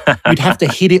crazy golf. You'd have to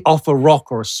hit it off a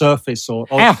rock or a surface or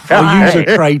use a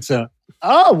crater.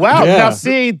 Oh, wow. Yeah. Now,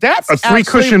 see, that's A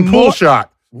three-cushion pool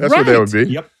shot. That's what that would be.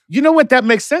 Yep. You know what? That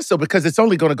makes sense, though, because it's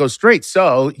only going to go straight.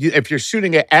 So if you're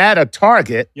shooting it at a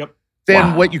target,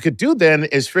 then what you could do then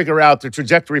is figure out the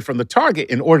trajectory from the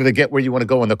target in order to get where you want to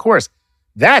go on the course.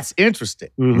 That's interesting.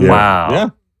 Mm-hmm. Yeah. Wow. Yeah.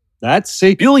 That's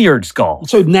sick. Billiards golf.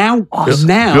 So now,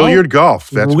 Billiard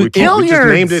golf. That's we just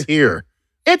Billiards. named it here.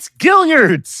 It's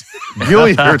Gilliards.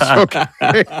 Billiards. Okay.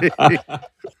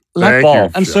 Thank ball.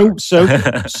 you. And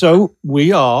so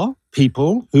we are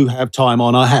people who have time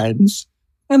on our hands,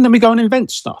 and then we go and invent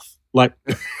stuff like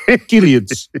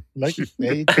Gilliards.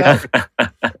 There you go.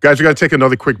 Guys, we got to take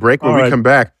another quick break. When All we right. come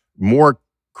back, more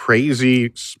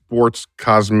crazy sports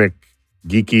cosmic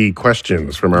geeky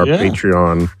questions from our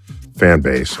Patreon fan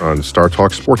base on Star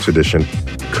Talk Sports Edition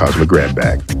Cosmic Grab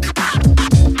Bag.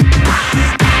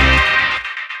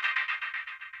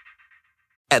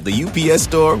 At the UPS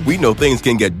Store, we know things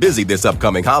can get busy this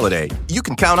upcoming holiday. You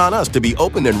can count on us to be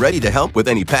open and ready to help with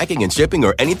any packing and shipping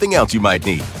or anything else you might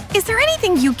need. Is there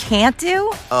anything you can't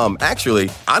do? Actually,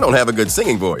 I don't have a good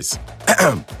singing voice.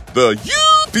 The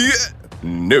UPS...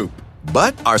 Nope.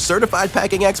 But our certified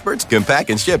packing experts can pack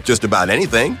and ship just about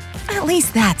anything. At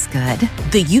least that's good.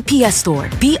 The UPS Store.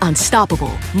 Be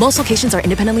unstoppable. Most locations are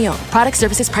independently owned. Product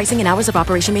services, pricing, and hours of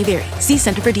operation may vary. See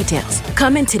Center for details.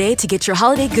 Come in today to get your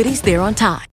holiday goodies there on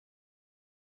time.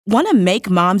 Want to make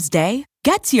Mom's Day?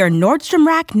 Get to your Nordstrom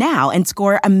Rack now and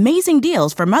score amazing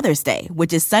deals for Mother's Day,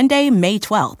 which is Sunday, May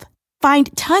 12th.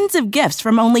 Find tons of gifts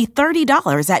from only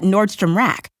 $30 at Nordstrom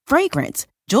Rack. Fragrance,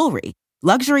 jewelry,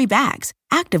 luxury bags,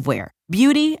 activewear,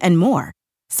 beauty, and more.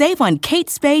 Save on Kate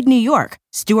Spade New York,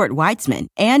 Stuart Weitzman,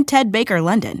 and Ted Baker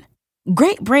London.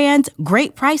 Great brands,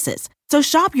 great prices. So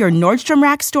shop your Nordstrom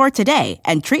Rack store today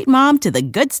and treat Mom to the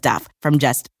good stuff from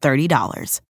just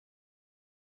 $30.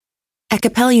 At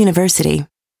Capella University,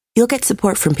 you'll get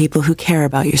support from people who care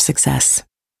about your success.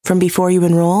 From before you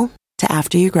enroll to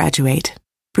after you graduate,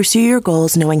 pursue your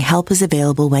goals knowing help is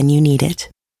available when you need it.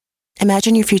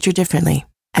 Imagine your future differently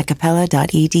at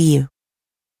capella.edu.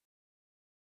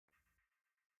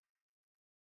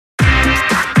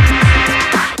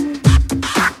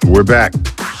 We're back.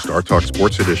 Star Talk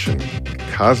Sports Edition.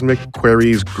 Cosmic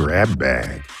Queries Grab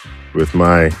Bag with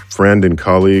my friend and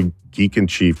colleague, Geek in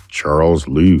Chief, Charles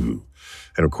Liu.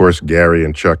 And of course, Gary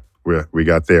and Chuck, we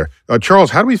got there.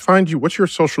 Charles, how do we find you? What's your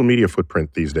social media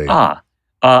footprint these days? I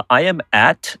am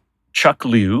at Chuck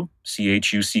Liu,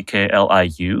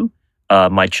 ChuckLiu.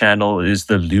 My channel is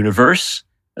The Looniverse.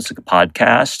 It's like a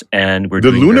podcast, and we're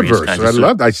The doing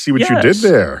Looniverse. I see what you did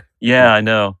there. Yeah, I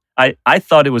know. I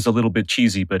thought it was a little bit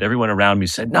cheesy, but everyone around me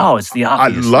said, no, it's the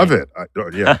obvious I love thing.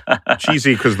 it. Yeah.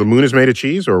 Cheesy because the moon is made of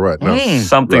cheese or what? No.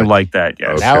 Something like that,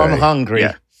 yes. Okay. Now I'm hungry.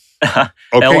 Yeah.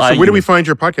 Okay, so where do we find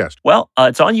your podcast? Well,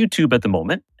 it's on YouTube at the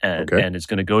moment, and it's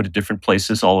going to go to different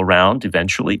places all around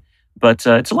eventually. But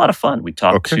it's a lot of fun. We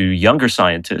talk to younger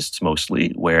scientists mostly,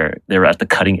 where they're at the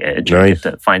cutting edge. Nice. And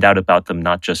get to find out about them,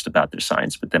 not just about their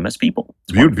science, but them as people.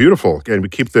 Beautiful. And we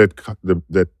keep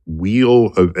that wheel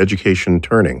of education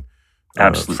turning.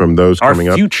 Absolutely. From those coming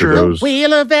Our up future to those.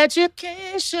 Wheel of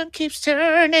education keeps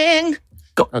turning.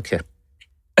 Go. Okay.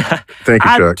 Thank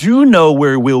you, I Chuck. do know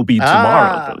where we'll be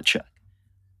tomorrow, though, Chuck.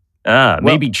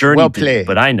 Maybe Journey didn't,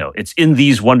 but I know. It's in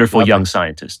these wonderful young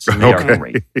scientists. And they are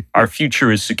great. Our future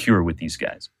is secure with these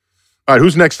guys. All right,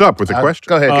 who's next up with the question?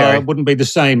 Go ahead, Gary. It wouldn't be the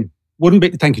same.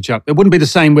 Thank you, Chuck. It wouldn't be the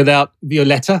same without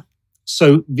Violetta.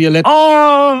 So Violetta.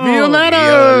 Oh,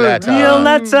 Violetta.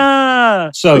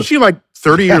 So is she like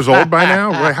 30 years old by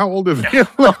now? How old is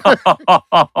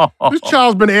Violetta? This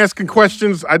child's been asking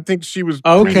questions. I think she was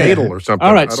prenatal or something.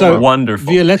 All right, so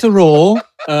wonderful. Violetta Raw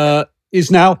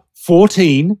is now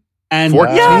 14 and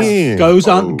 14.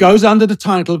 goes under the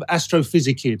title of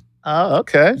Astrophysicid. Oh,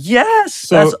 okay. Yes,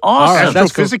 So, that's awesome. all right,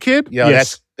 that's cool. Astrophysicid? Yeah,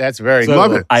 Yes. that's very So- good.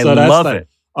 Love it. I So that's love that. it.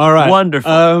 All right.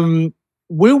 Wonderful.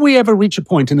 Will we ever reach a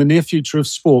point in the near future of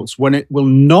sports when it will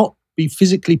not be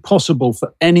physically possible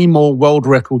for any more world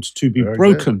records to be Very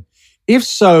broken? If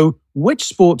so, which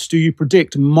sports do you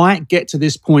predict might get to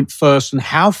this point first, and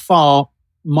how far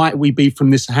might we be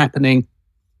from this happening?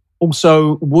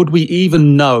 Also, would we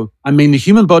even know? I mean, the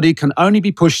human body can only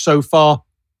be pushed so far, ?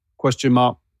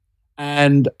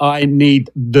 And I need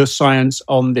the science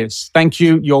on this. Thank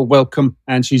you. You're welcome.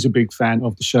 And she's a big fan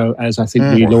of the show, as I think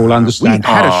we all We understand.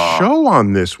 had a show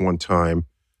on this one time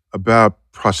about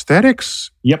prosthetics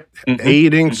Yep.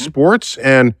 aiding sports,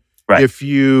 and if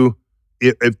you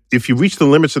reach the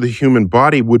limits of the human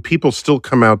body, would people still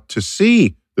come out to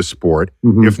see the sport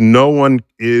if no one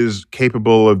is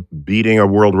capable of beating a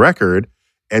world record?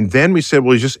 And then we said,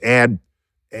 well, you just add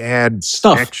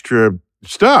Stuff. extra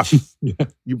stuff.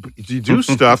 You do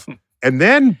stuff, and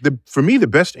then for me the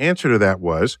best answer to that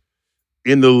was,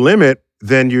 in the limit,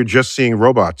 then you're just seeing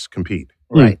robots compete.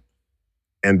 Right.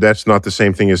 And that's not the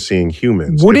same thing as seeing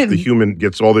humans. Would If it- the human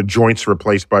gets all the joints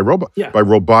replaced by Yeah. by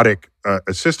robotic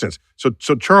assistance. So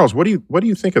Charles, what do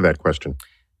you think of that question?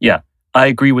 Yeah, I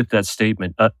agree with that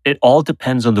statement. It all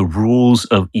depends on the rules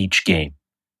of each game,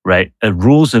 right?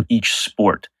 Rules of each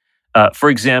sport. For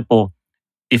example,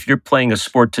 if you're playing a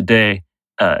sport today,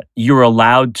 you're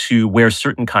allowed to wear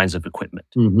certain kinds of equipment.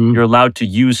 You're allowed to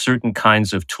use certain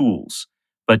kinds of tools,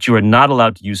 but you are not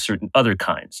allowed to use certain other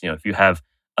kinds. If you have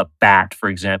a bat, for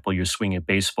example, you're swinging a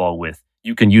baseball with,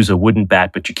 you can use a wooden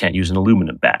bat, but you can't use an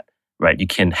aluminum bat, right? You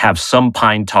can have some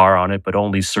pine tar on it, but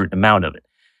only a certain amount of it.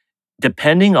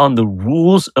 Depending on the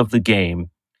rules of the game,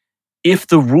 if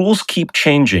the rules keep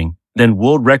changing, then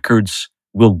world records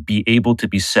will be able to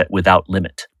be set without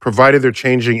limit. Provided they're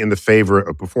changing in the favor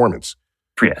of performance.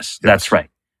 Yes, that's right.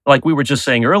 Like we were just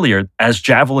saying earlier, as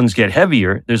javelins get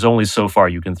heavier, there's only so far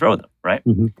you can throw them, right?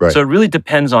 Right. So it really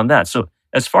depends on that. So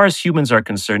as far as humans are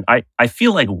concerned, I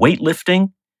feel like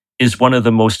weightlifting is one of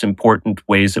the most important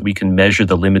ways that we can measure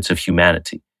the limits of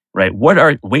humanity, right? What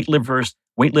are weightlifters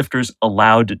weightlifters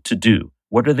allowed to do?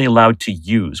 What are they allowed to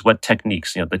use? What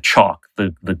techniques? The chalk,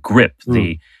 the grip,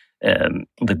 the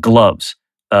gloves.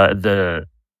 The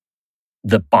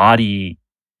body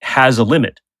has a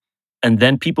limit. And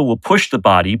then people will push the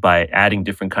body by adding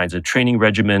different kinds of training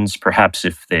regimens. Perhaps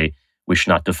if they wish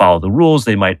not to follow the rules,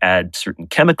 they might add certain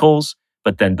chemicals,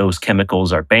 but then those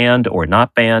chemicals are banned or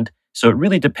not banned. So it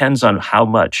really depends on how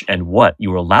much and what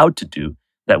you're allowed to do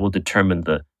that will determine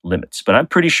the limits. But I'm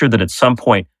pretty sure that at some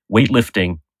point,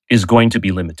 weightlifting is going to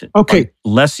be limited. Okay.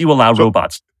 Unless you allow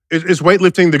robots. Is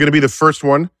weightlifting going to be the first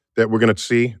one that we're going to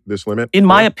see this limit? In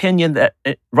my opinion,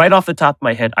 right off the top of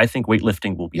my head, I think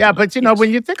weightlifting will be. Yeah, but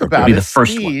when you think about it, the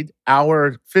first speed,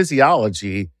 our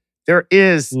physiology, there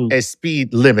is a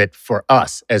speed limit for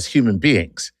us as human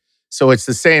beings. So it's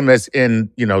the same as in,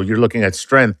 you're looking at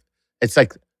strength. It's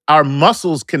like our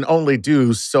muscles can only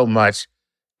do so much.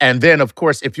 And then, of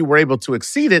course, if you were able to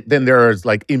exceed it, then there's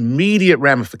like immediate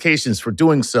ramifications for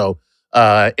doing so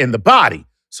in the body.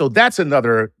 So that's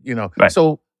another, Right.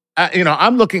 So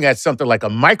I'm looking at something like a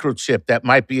microchip that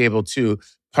might be able to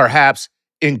perhaps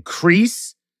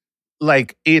increase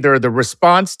like either the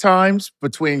response times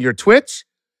between your twitch,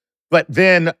 but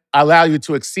then allow you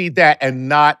to exceed that and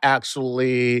not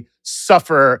actually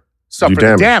suffer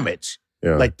the damage.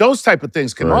 Yeah. Like those type of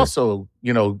things can also,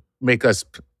 make us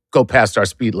go past our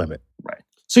speed limit. Right.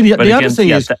 So the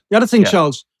other thing,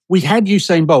 Charles, we had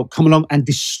Usain Bolt come along and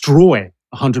destroy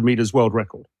 100 meters world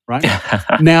record, right?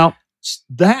 Now,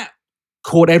 that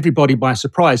caught everybody by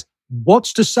surprise.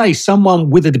 What's to say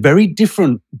someone with a very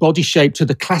different body shape to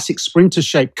the classic sprinter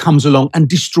shape comes along and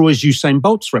destroys Usain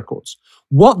Bolt's records?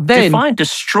 What then? Define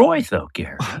destroy, though,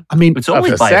 Gary. I mean, it's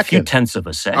only by a few tenths of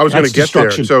a second. I was going to get there.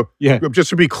 So, just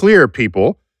to be clear,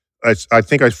 people, I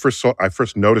think I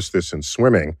first noticed this in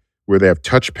swimming, where they have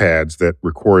touch pads that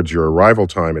records your arrival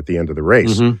time at the end of the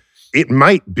race. Mm-hmm. It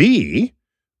might be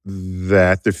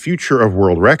that the future of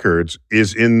world records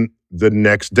is in the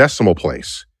next decimal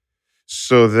place,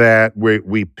 so that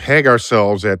we peg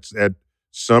ourselves at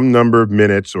some number of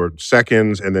minutes or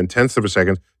seconds, and then tenths of a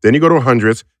second. Then you go to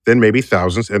hundredths, then maybe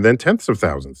thousands, and then tenths of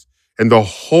thousands. And the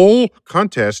whole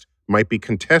contest might be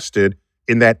contested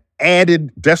in that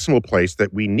added decimal place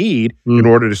that we need in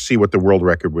order to see what the world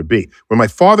record would be. When my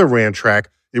father ran track,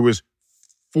 it was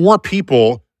 4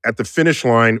 people at the finish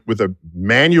line with a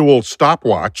manual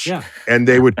stopwatch, and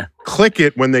they would click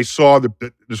it when they saw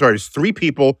it's 3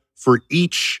 people for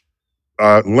each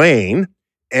lane,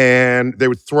 and they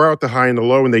would throw out the high and the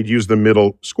low, and they'd use the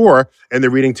middle score, and they're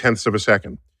reading tenths of a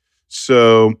second.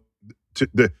 So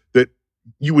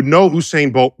you would know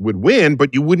Usain Bolt would win,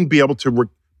 but you wouldn't be able to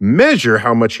measure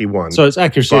how much he won. So it's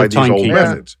accuracy by of these time old key.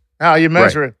 methods. How you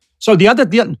measure it. So the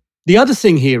other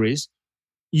thing here is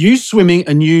use swimming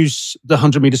and use the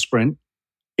 100-meter sprint.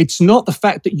 It's not the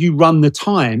fact that you run the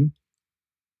time.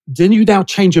 Then you now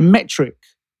change a metric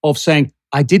of saying,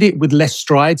 I did it with less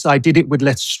strides, I did it with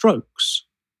less strokes.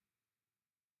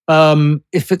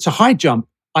 If it's a high jump,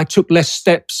 I took less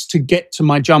steps to get to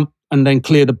my jump and then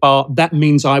clear the bar. That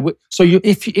means I would. So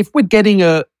if we're getting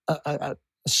a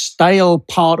stale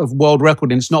part of world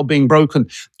record and it's not being broken,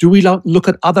 do we look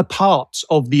at other parts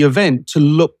of the event to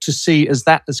look to see as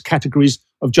categories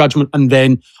of judgment? And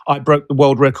then I broke the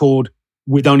world record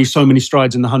with only so many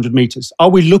strides in the 100 meters. Are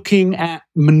we looking at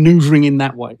maneuvering in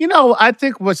that way? I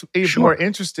think what's even more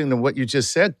interesting than what you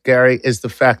just said, Gary, is the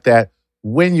fact that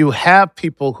when you have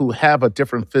people who have a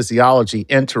different physiology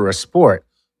enter a sport,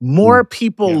 more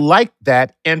people like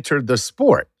that enter the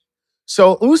sport.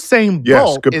 So Usain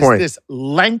Bolt is this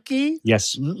lanky,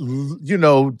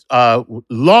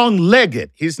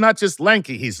 long-legged. He's not just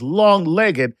lanky, he's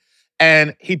long-legged.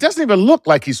 And he doesn't even look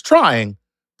like he's trying.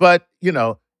 But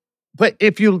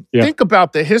if you think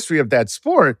about the history of that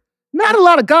sport, not a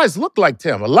lot of guys look like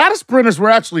Tim. A lot of sprinters were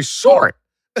actually short,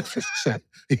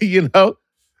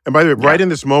 And by the way, right in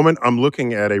this moment, I'm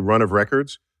looking at a run of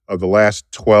records of the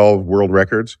last 12 world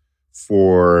records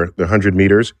for the 100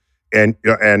 meters. And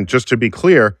just to be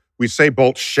clear, we say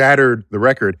Bolt shattered the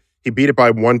record. He beat it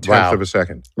by 1/10 of a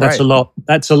second. That's a lot.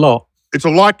 That's a lot. It's a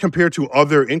lot compared to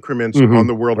other increments on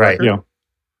the world record. Yeah.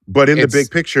 But in the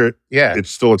big picture, it's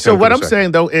still a 10th So what of a I'm second.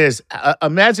 saying, though, is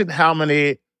imagine how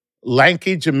many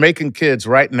lanky Jamaican kids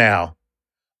right now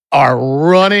are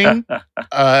running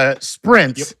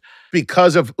sprints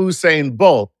because of Usain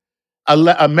Bolt.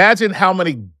 Imagine how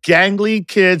many gangly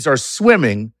kids are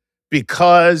swimming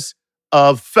because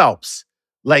of Phelps.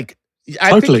 Like,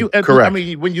 I think Correct. I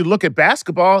mean, when you look at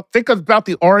basketball, think about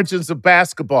the origins of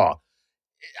basketball.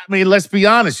 I mean, let's be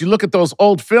honest. You look at those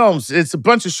old films, it's a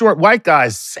bunch of short white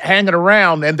guys hanging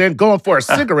around and then going for a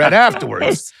cigarette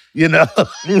afterwards, you know?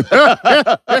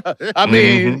 I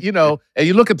mean, you know, and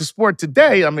you look at the sport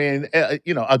today, I mean,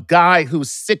 you know, a guy who's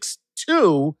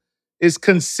 6'2" is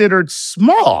considered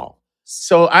small.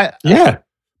 So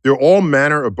there are all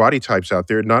manner of body types out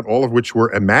there, not all of which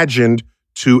were imagined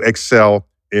to excel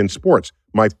in sports.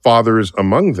 My father's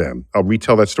among them. I'll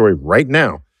retell that story right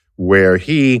now, where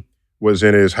he was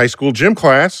in his high school gym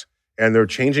class and they're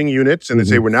changing units and they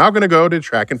say, we're now going to go to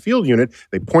track and field unit.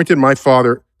 They pointed to my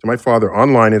father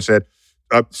online and said,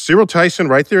 Cyril Tyson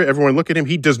right there, everyone look at him.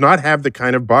 He does not have the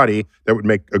kind of body that would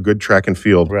make a good track and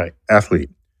field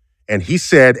athlete. And he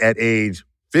said at age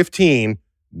 15,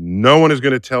 no one is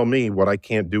going to tell me what I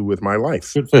can't do with my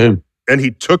life. Good for him. And he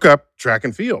took up track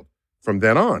and field from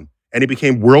then on. And he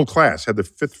became world class, had the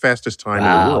 5th fastest time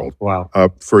in the world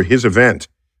for his event.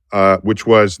 Which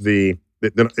was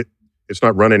it's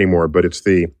not run anymore, but it's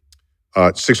the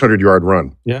 600-yard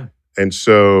run. Yeah. And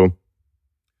so,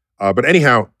 but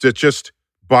anyhow, just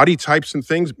body types and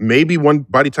things. Maybe one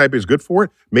body type is good for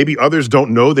it. Maybe others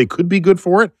don't know they could be good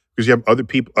for it because you have other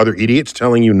people, other idiots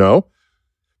telling you no.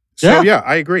 So yeah,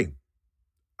 I agree.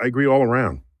 I agree all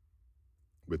around.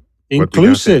 With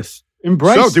inclusive,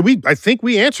 embrace. So I think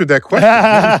we answered that question.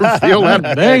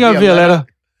 Violetta. There you go, Violetta.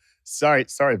 Sorry,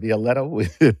 Violetta. we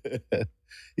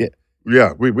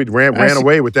ran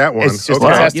away with that one. It's just a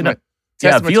testament.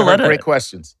 Violetta. Great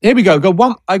questions. Here we go.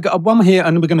 I got one here,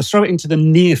 and we're going to throw it into the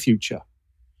near future.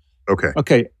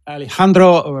 Okay.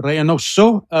 Alejandro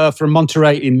Reynoso from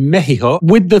Monterrey in Mexico.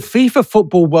 With the FIFA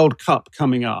Football World Cup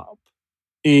coming up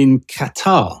in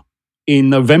Qatar in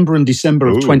November and December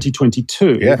of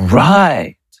 2022. Yeah.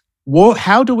 Right.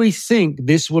 How do we think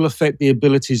this will affect the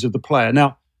abilities of the player?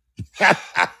 Now,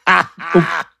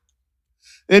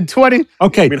 in 20.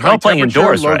 Okay. I mean, high playing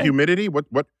indoors, low right? humidity. What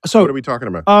So, are we talking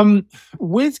about?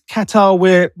 With Qatar,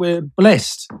 we're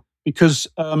blessed because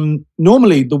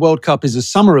normally the World Cup is a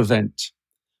summer event,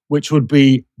 which would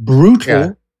be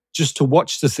brutal just to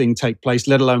watch the thing take place,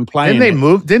 let alone play. Didn't they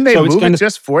move it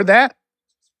just for that?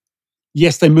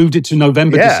 Yes, they moved it to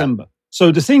November, December.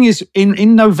 So the thing is,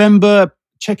 in November,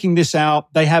 checking this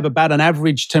out, they have about an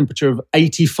average temperature of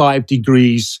 85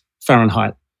 degrees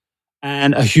Fahrenheit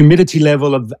and a humidity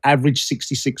level of average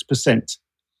 66%.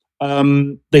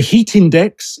 The heat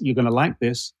index, you're going to like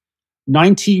this,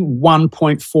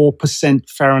 91.4%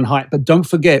 Fahrenheit. But don't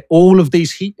forget, all of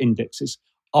these heat indexes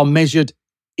are measured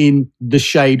in the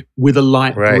shade with a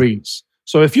light breeze.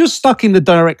 So if you're stuck in the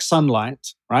direct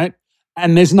sunlight, right,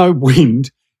 and there's no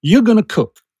wind, you're going to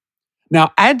cook.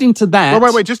 Now, adding to that...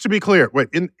 Wait. Just to be clear,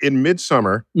 in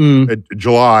midsummer,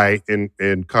 July in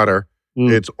Qatar,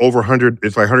 it's over 100.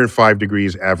 It's like 105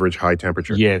 degrees average high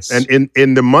temperature. Yes. And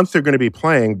in the month they're going to be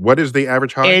playing, what is the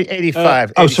average high?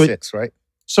 85, 86, right?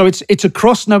 So it's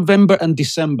across November and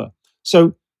December.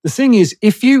 So the thing is,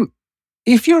 if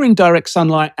you're in direct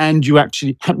sunlight and you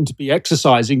actually happen to be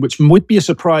exercising, which would be a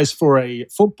surprise for a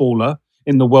footballer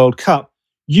in the World Cup,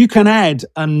 you can add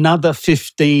another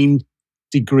 15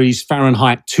 degrees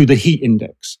Fahrenheit to the heat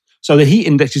index. So the heat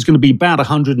index is going to be about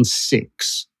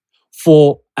 106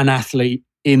 for an athlete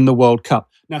in the World Cup.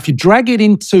 Now, if you drag it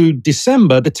into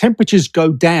December, the temperatures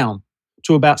go down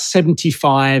to about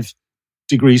 75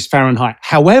 degrees Fahrenheit.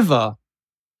 However,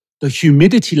 the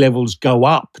humidity levels go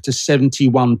up to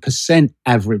 71%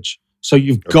 average. So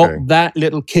you've got that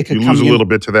little kicker coming in. You lose a little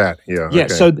bit to that. Yeah. Yeah.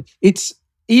 Okay. So it's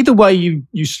either way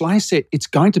you slice it, it's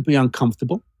going to be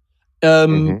uncomfortable.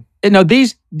 You know,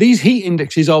 these heat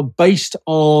indexes are based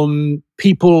on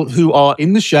people who are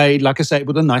in the shade, like I say,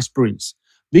 with a nice breeze.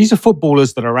 These are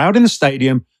footballers that are out in the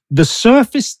stadium. The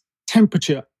surface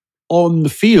temperature on the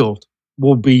field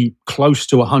will be close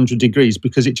to 100 degrees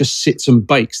because it just sits and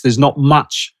bakes. There's not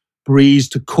much breeze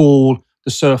to cool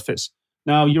the surface.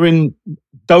 Now, you're in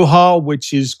Doha,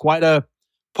 which is quite a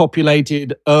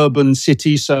populated urban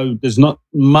city, so there's not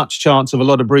much chance of a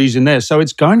lot of breeze in there. So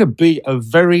it's going to be a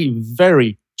very,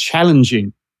 very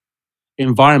challenging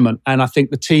environment. And I think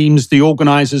the teams, the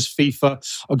organizers, FIFA,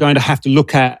 are going to have to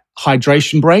look at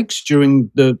hydration breaks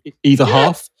during either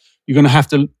half. You're going to have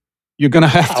to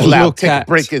look at a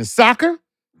break in soccer.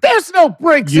 There's no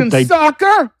breaks in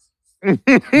soccer.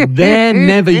 There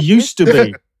never used to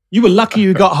be. You were lucky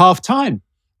you got half time.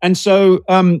 And so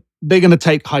they're going to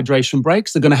take hydration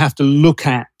breaks. They're going to have to look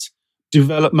at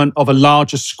development of a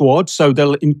larger squad. So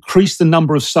they'll increase the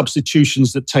number of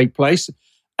substitutions that take place.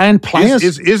 And players...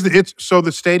 So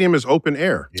the stadium is open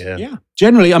air? Yeah.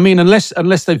 Generally, I mean,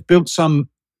 unless they've built some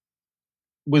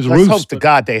with roofs. Let's hope to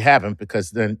God they haven't,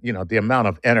 because then, you know, the amount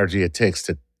of energy it takes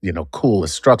to cool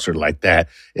is structured like that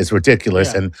is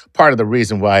ridiculous. Yeah. And part of the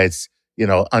reason why it's,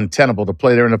 untenable to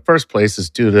play there in the first place is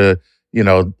due to,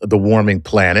 the warming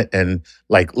planet. And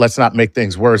let's not make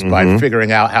things worse by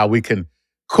figuring out how we can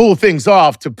cool things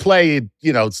off to play,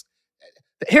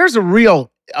 Here's a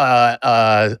real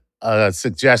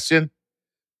suggestion.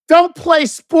 Don't play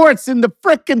sports in the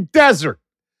frickin' desert.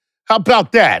 How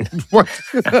about that?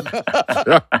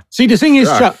 See, the thing is,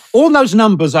 Chuck, all those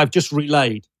numbers I've just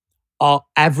relayed are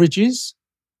averages.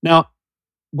 Now,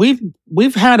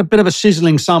 we've had a bit of a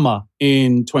sizzling summer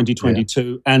in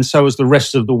 2022, and so has the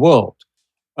rest of the world.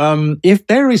 If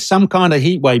there is some kind of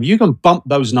heat wave, you can bump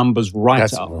those numbers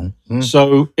right up.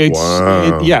 So it's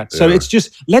it's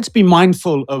just, let's be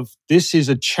mindful of this is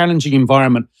a challenging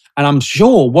environment. And I'm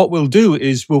sure what we'll do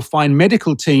is we'll find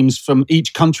medical teams from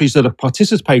each countries that are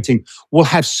participating will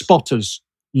have spotters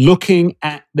looking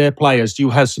at their players.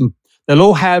 They'll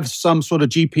all have some sort of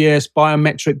GPS,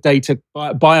 biometric data,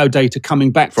 bio data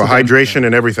coming back for hydration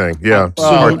and everything. Yeah.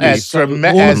 As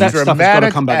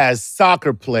dramatic as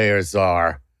soccer players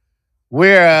are,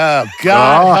 we're,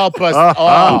 God help us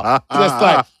all. Just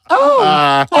like,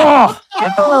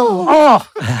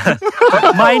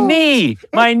 my knee.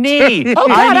 I need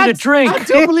a drink. I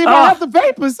do believe I have the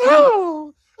vapors.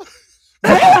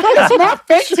 It's my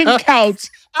fainting couch.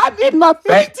 I'm in my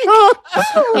fainting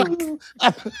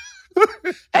couch.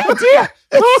 Oh dear,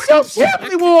 it's so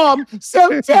terribly warm.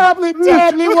 So terribly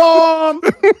warm.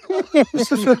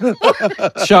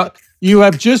 Chuck, you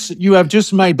have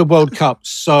just made the World Cup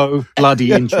so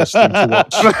bloody interesting to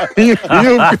watch.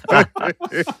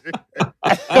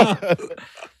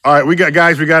 All right, we got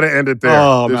to end it there.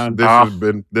 Oh,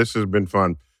 this has been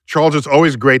fun. Charles, it's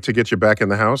always great to get you back in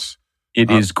the house. It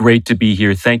is great to be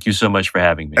here. Thank you so much for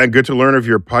having me. And good to learn of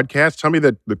your podcast. Tell me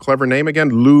the clever name again.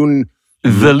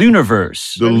 The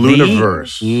Luniverse. The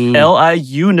Luniverse.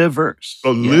 L-I-Universe.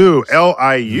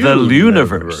 L-I-U. The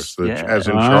Luniverse. As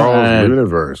in Charles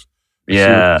Luniverse.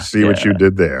 See what you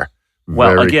did there.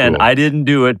 Well, Very again, cool. I didn't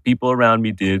do it. People around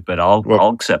me did, but I'll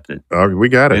accept it. We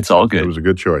got it. It's all good. It was a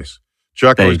good choice.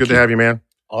 Chuck, always good to have you, man.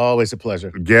 Always a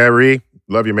pleasure. Gary,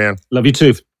 love you, man. Love you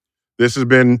too. This has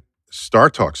been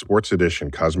Star Talk Sports Edition,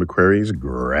 Cosmic Queries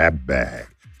Grab Bag.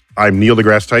 I'm Neil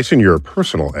deGrasse Tyson, your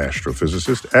personal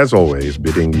astrophysicist, as always,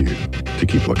 bidding you to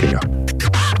keep looking up.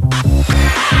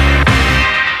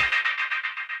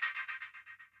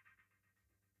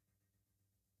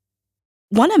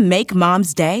 Want to make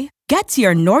Mom's Day? Get to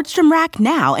your Nordstrom Rack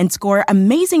now and score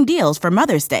amazing deals for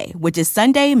Mother's Day, which is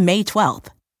Sunday, May 12th.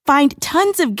 Find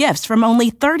tons of gifts from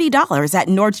only $30 at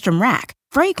Nordstrom Rack.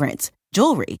 Fragrance,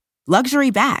 jewelry, luxury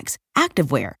bags,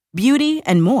 activewear, beauty,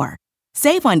 and more.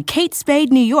 Save on Kate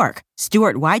Spade New York,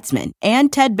 Stuart Weitzman,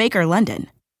 and Ted Baker London.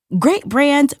 Great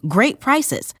brands, great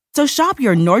prices. So shop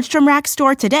your Nordstrom Rack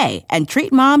store today and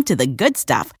treat Mom to the good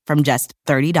stuff from just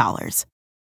 $30.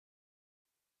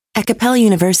 At Capella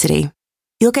University,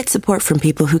 you'll get support from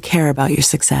people who care about your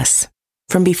success.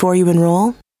 From before you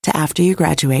enroll to after you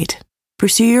graduate,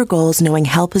 pursue your goals knowing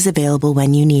help is available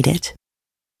when you need it.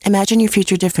 Imagine your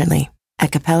future differently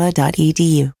at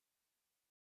capella.edu.